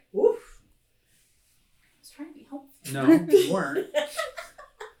 Okay. Oof. I was trying to be helpful. No, you weren't.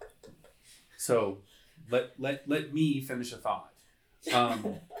 So let me finish a thought.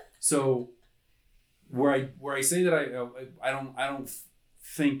 So where I say that I don't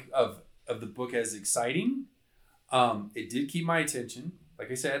think of the book as exciting. It did keep my attention. Like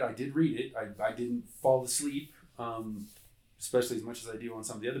I said, I did read it. I didn't fall asleep, especially as much as I do on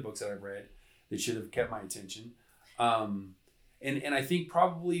some of the other books that I've read that should have kept my attention. And I think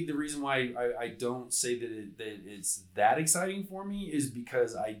probably the reason why I don't say that it's that exciting for me is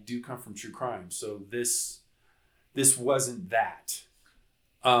because I do come from true crime. So this wasn't that.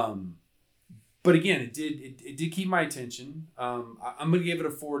 But again, it did keep my attention. I'm gonna give it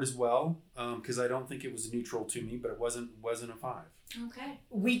a 4 as well, because I don't think it was neutral to me, but it wasn't a 5. Okay.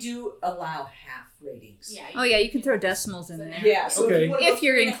 We do allow half ratings. Yeah. You can throw decimals in there. Yeah. So okay. if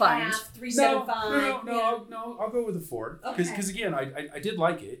you're inclined. 3.75. No. I'll go with a 4. Because again, I did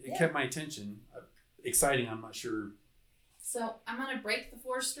like it. It kept my attention. Exciting. I'm not sure. So I'm gonna break the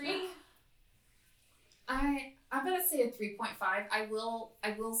 4 streak. I'm gonna say a 3.5. I will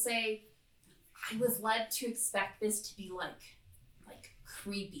say I was led to expect this to be like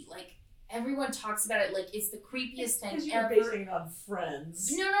creepy. Like everyone talks about it like it's the creepiest thing ever. You're basing it on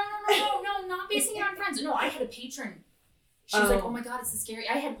Friends. No, not basing it on Friends. No, I had a patron. She was like, "Oh my god, it's so scary."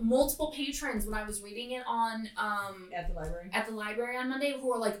 I had multiple patrons when I was reading it on at the library. At the library on Monday, who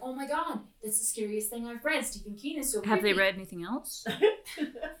were like, "Oh my god, that's the scariest thing I've read. Stephen King is so creepy." Have they read anything else?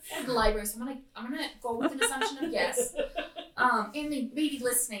 At the library, so I'm gonna go with an assumption of yes. And they may be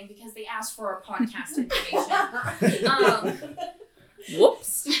listening because they asked for our podcast information.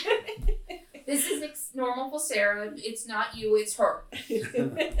 Whoops. This is normal for Sarah. It's not you, it's her.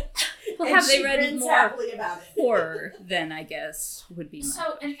 Well, have they read more about it? horror then, I guess, would be my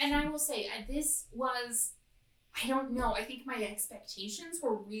So, and I will say, this was, I don't know, I think my expectations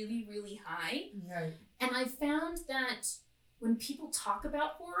were really, really high. Right. And I found that when people talk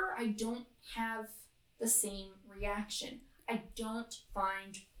about horror, I don't have the same reaction. I don't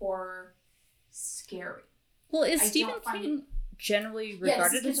find horror scary. Well, is Stephen King generally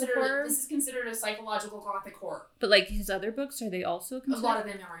regarded as a horror. This is considered a psychological gothic horror. But like his other books, are they also considered? A lot of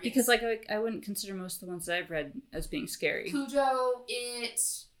them are. Yes. Because like I wouldn't consider most of the ones that I've read as being scary. Cujo,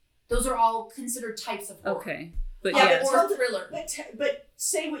 those are all considered types of horror. Okay. But or thriller. But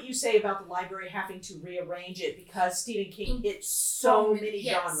say what you say about the library having to rearrange it because Stephen King hit so many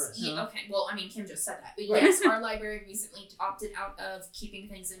genres. Yeah, okay, well, I mean, Kim just said that. But yes, our library recently opted out of keeping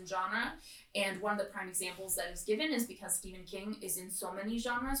things in genre. And one of the prime examples that is given is because Stephen King is in so many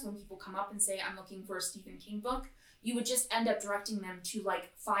genres. When people come up and say, I'm looking for a Stephen King book, you would just end up directing them to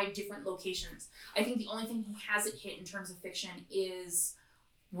like 5 different locations. I think the only thing he hasn't hit in terms of fiction is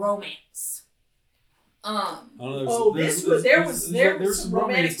romance. There was some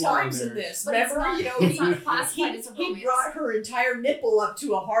romantic times in this. But remember, it's not classified as a romance. He brought her entire nipple up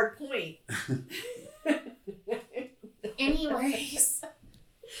to a hard point. Anyways,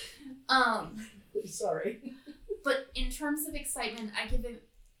 sorry. But in terms of excitement, I give it.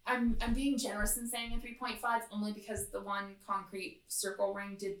 I'm being generous in saying a 3.5 only because the one concrete circle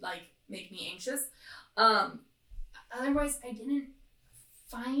ring did like make me anxious. Otherwise, I didn't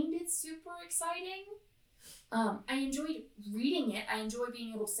find it super exciting. I enjoyed reading it. I enjoy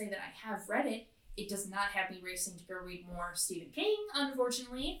being able to say that I have read it. It does not have me racing to go read more Stephen King,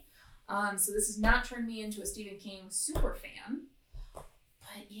 unfortunately. So this has not turned me into a Stephen King super fan.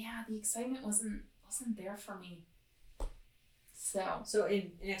 But yeah, the excitement wasn't there for me. So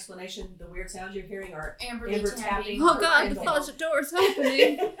in explanation, the weird sounds you're hearing are Amber tapping. Oh God, the closet door's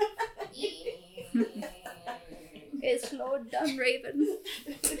opening. It's Lord Dunraven.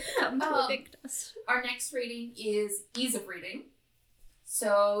 Come to evict us. Our next rating is ease of reading.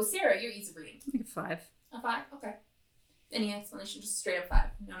 So, Sarah, your ease of reading. I think a 5. A 5? Okay. Any explanation? Just straight up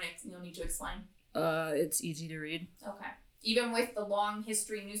 5. No need to explain. It's easy to read. Okay. Even with the long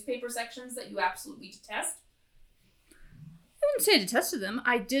history newspaper sections that you absolutely detest? I wouldn't say I detested them.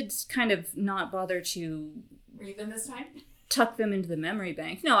 I did kind of not bother to read them this time? Tuck them into the memory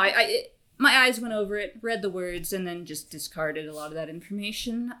bank. No, my eyes went over it, read the words, and then just discarded a lot of that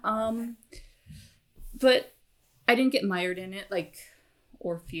information. But I didn't get mired in it,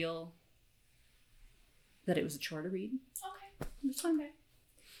 or feel that it was a chore to read. Okay. It was fine. Okay.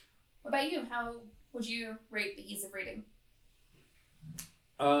 What about you? How would you rate the ease of reading?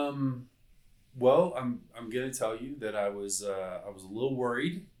 Well, I'm gonna tell you that I was a little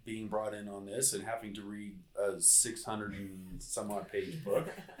worried being brought in on this and having to read a 600 and some odd page book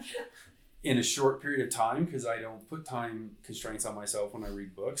in a short period of time because I don't put time constraints on myself when I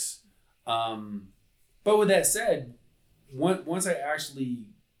read books. But with that said, once I actually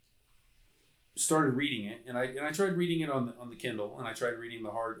started reading it, and I tried reading it on the Kindle, and I tried reading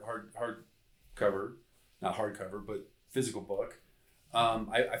the hard cover, not hardcover, but physical book.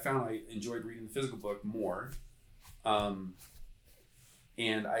 I found I enjoyed reading the physical book more, and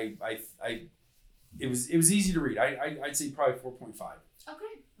it was easy to read. I'd say probably 4.5.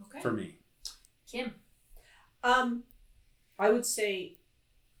 Okay. For me. Kim. I would say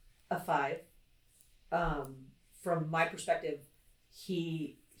a 5. From my perspective,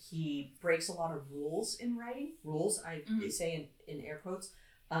 he breaks a lot of rules in writing. Rules, I say in air quotes.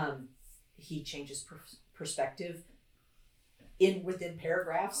 He changes perspective within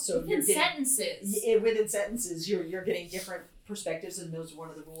paragraphs. So within sentences. Within sentences, you're getting different perspectives, and those are one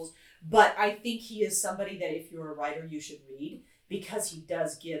of the rules. But I think he is somebody that if you're a writer, you should read because he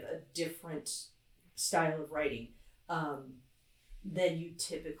does give a different style of writing than you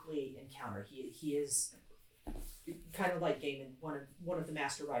typically encounter. He is kind of like Gaiman, one of the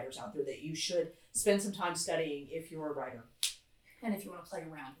master writers out there that you should spend some time studying if you're a writer. And if you want to play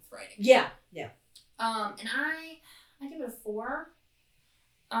around with writing. Yeah. And I give it a 4.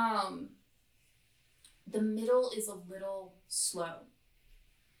 The middle is a little slow.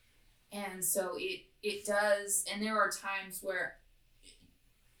 And so it does, and there are times where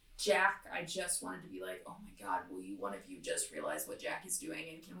Jack, I just wanted to be like, oh my God, will one of you just realize what Jack is doing,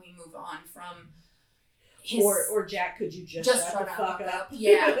 and can we move on from his... Or Jack, could you just shut the fuck up?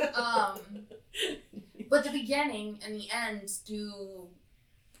 Yeah. But the beginning and the end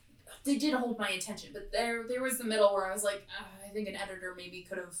they did hold my attention, but there was the middle where I was like, I think an editor maybe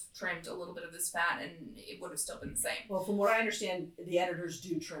could have trimmed a little bit of this fat and it would have still been the same. Well, from what I understand, the editors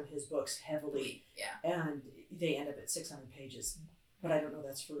do trim his books heavily. Yeah. And they end up at 600 pages. But I don't know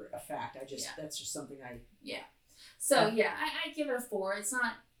that's for a fact. That's just something I... Yeah. So, I give it a 4. It's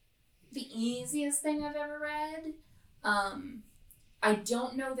not the easiest thing I've ever read. I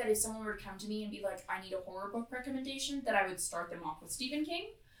don't know that if someone were to come to me and be like, I need a horror book recommendation, that I would start them off with Stephen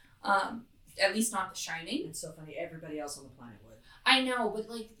King. At least not The Shining. It's so funny. Everybody else on the planet would. I know, but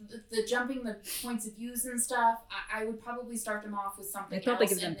like the jumping the points of views and stuff, I would probably start them off with something I thought they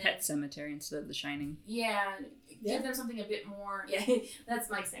else. give them Pet Cemetery instead of The Shining. Yeah, give them something a bit more. Yeah, that's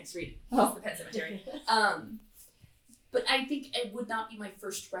Mike's next read. Oh. The Pet Cemetery. But I think it would not be my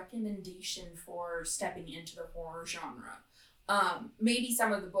first recommendation for stepping into the horror genre. Maybe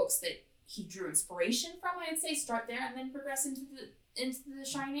some of the books that he drew inspiration from, I'd say start there and then progress into the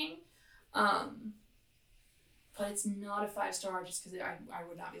Shining. But it's not a 5-star just because I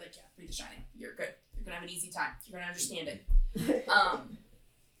would not be like, yeah, read The Shining. You're good. You're gonna have an easy time. You're gonna understand it.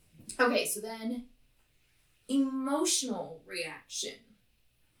 Okay, so then emotional reaction,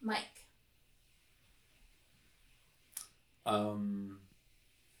 Mike. I'm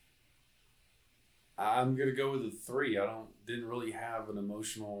gonna go with a 3. Didn't really have an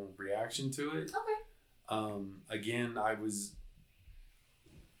emotional reaction to it. Okay. Again, I was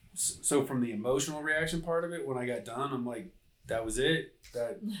so from the emotional reaction part of it, when I got done, I'm like, that was it.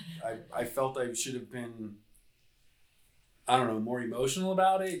 That I felt I should have been, I don't know, more emotional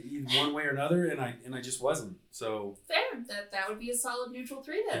about it, one way or another, and I just wasn't. So fair. That would be a solid neutral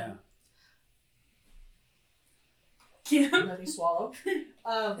 3 then. Yeah. Let me swallow.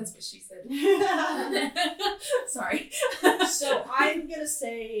 That's what she said. Sorry. So I'm going to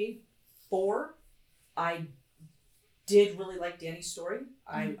say 4. I did really like Danny's story.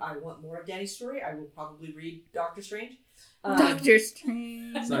 I want more of Danny's story. I will probably read Doctor Strange. Doctor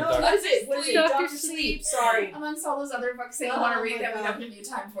Strange. It's No, not what is it? What is it? Doctor Doctor Sleep. Sleep. Sorry. Amongst all those other books that you want to read that we don't give you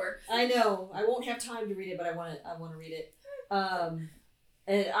time for. I know. I won't have time to read it, but I want to read it.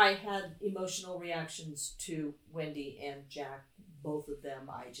 And I had emotional reactions to Wendy and Jack. Both of them.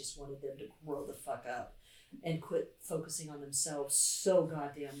 I just wanted them to grow the fuck up and quit focusing on themselves so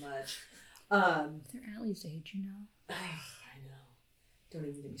goddamn much. They're Allie's age, you know. I know. Don't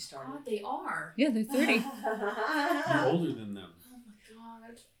even get me started. God, they are. Yeah, they're 30. You're older than them. Oh my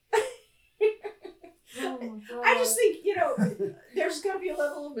god. I just think, there's got to be a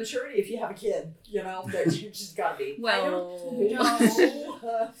level of maturity if you have a kid, that you just got to be. Well, No.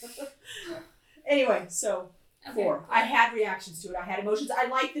 Anyway, so Okay. 4. I had reactions to it. I had emotions. I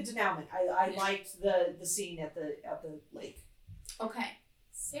liked the denouement. I liked the scene at the lake. Okay.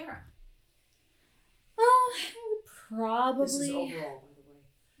 Sarah. I would probably. This is overall, by the way.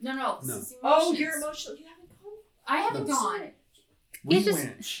 No. No. This is Oh, emotions. you're emotional. You haven't gone? I haven't No. gone. We It's just-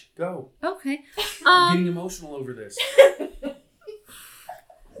 went. Shh, go. Okay. I'm getting emotional over this.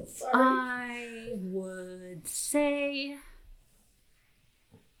 Sorry. I would say.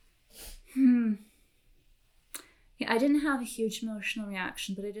 Yeah, I didn't have a huge emotional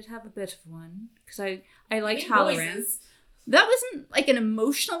reaction, but I did have a bit of one because I liked Make Halloran. noises. That wasn't like an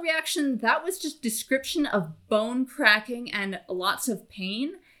emotional reaction. That was just description of bone cracking and lots of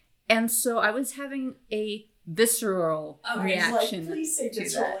pain, and so I was having a visceral reaction. Please say to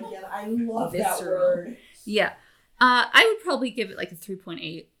visceral that. again. I love that Visceral. word. Yeah, I would probably give it like a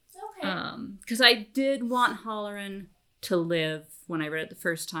 3.8. Okay. Because I did want Halloran to live when I read it the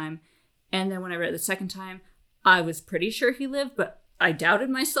first time, and then when I read it the second time, I was pretty sure he lived, but I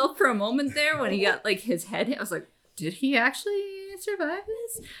doubted myself for a moment there when he got like his head hit. I was like, did he actually survive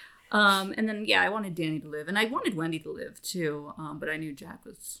this? And then I wanted Danny to live, and I wanted Wendy to live too, but I knew Jack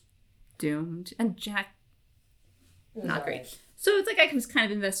was doomed, and Jack not great. So it's like I was kind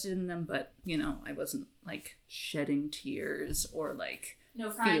of invested in them, but I wasn't like shedding tears or like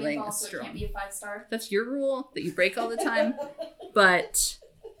No crying feeling involved, so it strong. can't be a 5-star. That's your rule that you break all the time. But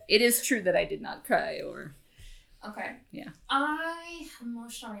it is true that I did not cry or. Okay. Yeah.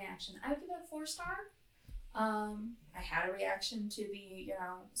 Emotional reaction. I would give it a 4-star. I had a reaction to the,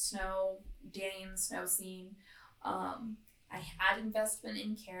 snow, Danny and the snow scene. I had investment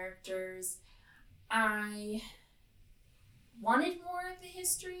in characters. I wanted more of the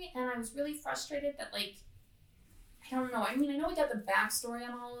history, and I was really frustrated that, I don't know. I mean, I know we got the backstory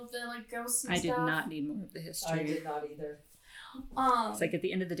on all of the, ghosts and I stuff. did not need more of the history. I did not either. It's like at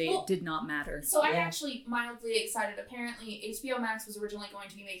the end of the day, it did not matter. So I'm Yeah. actually mildly excited. Apparently, HBO Max was originally going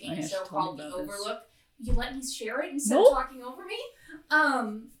to be making Oh, a yeah, show she told me called The about this. Overlook. You let me share it instead Nope. of talking over me?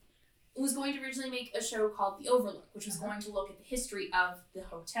 Was going to originally make a show called The Overlook, which was going to look at the history of the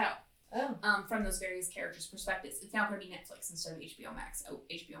hotel from those various characters' perspectives. It's now going to be Netflix instead of HBO Max. Oh,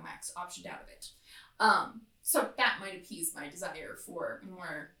 HBO Max optioned out of it. So that might appease my desire for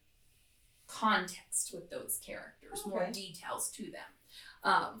more context with those characters, more Okay. details to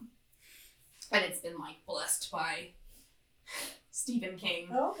them. And it's been blessed by Stephen King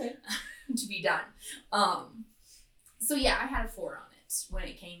Oh, okay. to be done. So yeah, I had a 4 on it when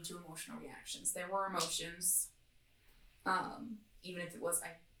it came to emotional reactions. There were emotions, even if it was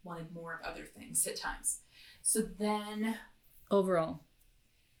I wanted more of other things at times. So then Overall.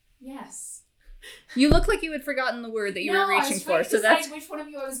 Yes. You look like you had forgotten the word that you were reaching for, so that's which one of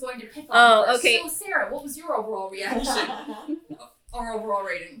you I was going to pick on. Oh, first. okay. So Sarah, what was your overall reaction or overall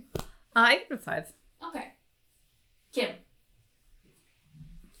rating? I give it a 5. Okay. Kim.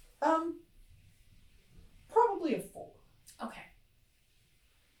 Probably a 4. Okay.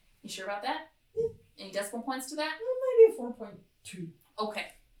 You sure about that? Any decimal points to that? Maybe a 4.2. Okay.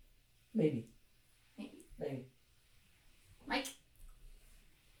 Maybe. Mike?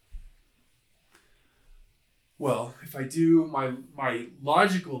 Well, if I do my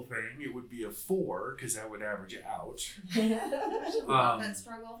logical thing, it would be a 4 because that would average it out. That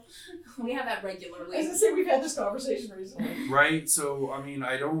struggle. We have that regularly. As I say, we've had this conversation recently. Right. So I mean,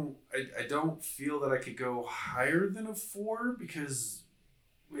 I don't feel that I could go higher than a 4 because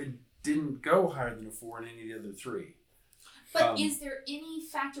it didn't go higher than a 4 in any of the other 3. But is there any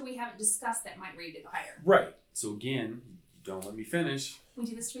factor we haven't discussed that might rate it higher? Right. So again, don't let me finish. We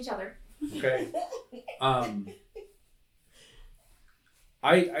do this to each other. Okay.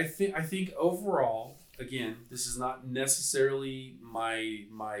 I think overall, again, this is not necessarily my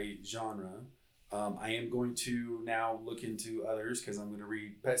genre. I am going to now look into others because I'm going to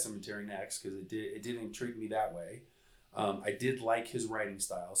read Pet Sematary next because it did intrigue me that way. I did like his writing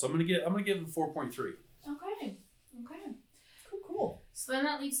style, so I'm gonna give it a 4.3. Okay. Cool. So then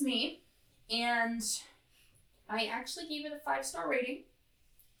that leaves me, and I actually gave it a 5-star rating,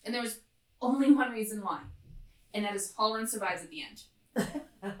 and there was only one reason why, and that is Halloran survives at the end.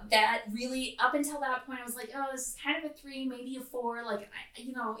 That really, up until that point, I was like, oh, this is kind of a 3, maybe a 4. Like,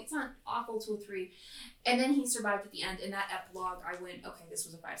 it's not awful to a 3. And then he survived at the end. In that epilogue, I went, okay, this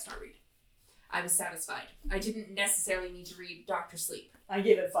was a 5-star read. I was satisfied. I didn't necessarily need to read Dr. Sleep. I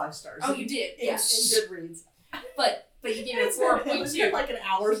gave it 5 stars. Oh, you did? Yes. In Goodreads. But you gave it 4.2. It's been like an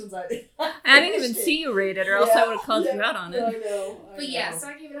hour since I didn't even see you rate it, or else I would have called you out on it. I know. But yeah, so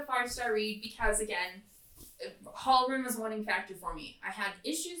I gave it a 5-star read because, again, Halloran was a winning factor for me. I had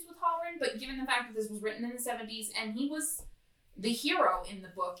issues with Halloran, but given the fact that this was written in the 70s and he was the hero in the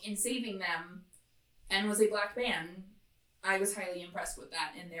book in saving them and was a black man, I was highly impressed with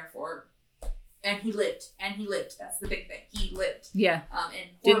that, and therefore, and he lived. That's the big thing. He lived. Yeah.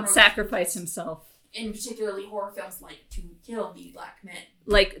 And didn't sacrifice himself. In particularly horror films like to kill the black men.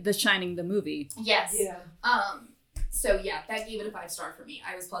 Like The Shining, the movie. Yes. Yeah. So yeah, that gave it a 5-star for me.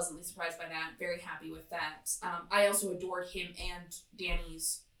 I was pleasantly surprised by that. Very happy with that. I also adored him and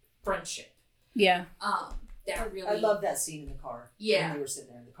Danny's friendship. Yeah. That really. I love that scene in the car. Yeah. When they were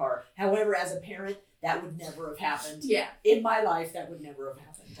sitting there in the car. However, as a parent, that would never have happened. Yeah. In my life, that would never have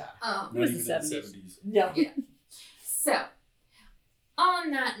happened. Not was even the in 70s. the 70s. No. Yeah. So, on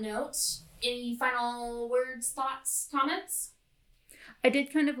that note, any final words, thoughts, comments? I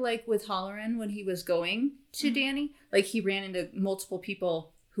did kind of like with Halloran when he was going to Danny, like he ran into multiple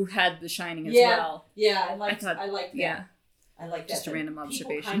people who had The Shining as well. Yeah, I like that. Yeah. I like that. Just a random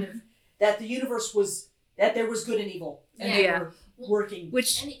observation. Kind of, that the universe was, that there was good and evil. And they were working.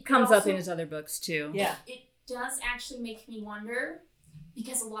 Which comes up in his other books too. Yeah. It does actually make me wonder,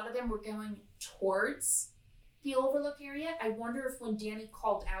 because a lot of them were going towards the Overlook area. I wonder if when Danny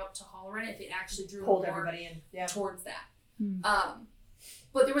called out to Halloran, if it actually drew pulled more everybody in towards that. Hmm.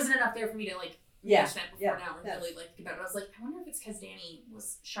 But there wasn't enough there for me to finish that before now and really think about it. I was like, I wonder if it's because Danny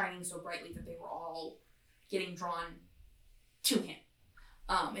was shining so brightly that they were all getting drawn to him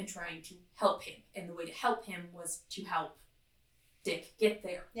and trying to help him. And the way to help him was to help Dick get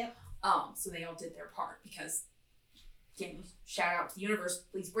there. Yep. So they all did their part because, again, shout out to the universe,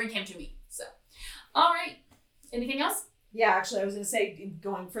 please bring him to me. So, all right. Anything else? Yeah, actually, I was going to say,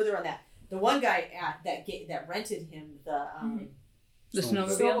 going further on that, the one guy that rented him the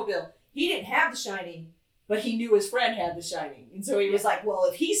snowmobile, he didn't have The Shining, but he knew his friend had The Shining. And so he was like, well,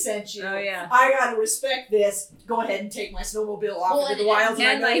 if he sent you, I got to respect this. Go ahead and take my snowmobile off into the wilds, and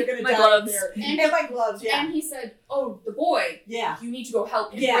I know you're going to die gloves. there. And my gloves, yeah. And he said, oh, the boy, yeah, you need to go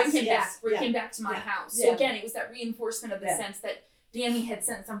help him. Yes, bring him yes, back. Bring him back to my house. So again, it was that reinforcement of the sense that Danny had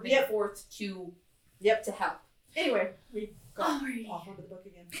sent something forth to help. Anyway, we got Alrighty. off onto the book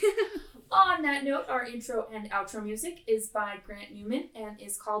again. On that note, our intro and outro music is by Grant Newman and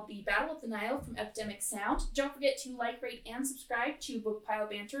is called The Battle of the Nile from Epidemic Sound. Don't forget to like, rate, and subscribe to Book Pile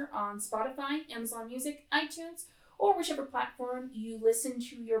Banter on Spotify, Amazon Music, iTunes, or whichever platform you listen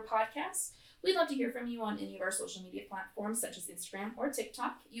to your podcasts. We'd love to hear from you on any of our social media platforms such as Instagram or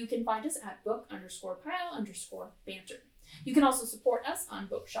TikTok. You can find us at book_pile_banter. You can also support us on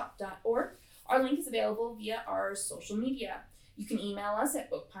bookshop.org. Our link is available via our social media. You can email us at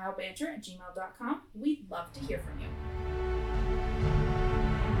bookpilebanter@gmail.com. We'd love to hear from you.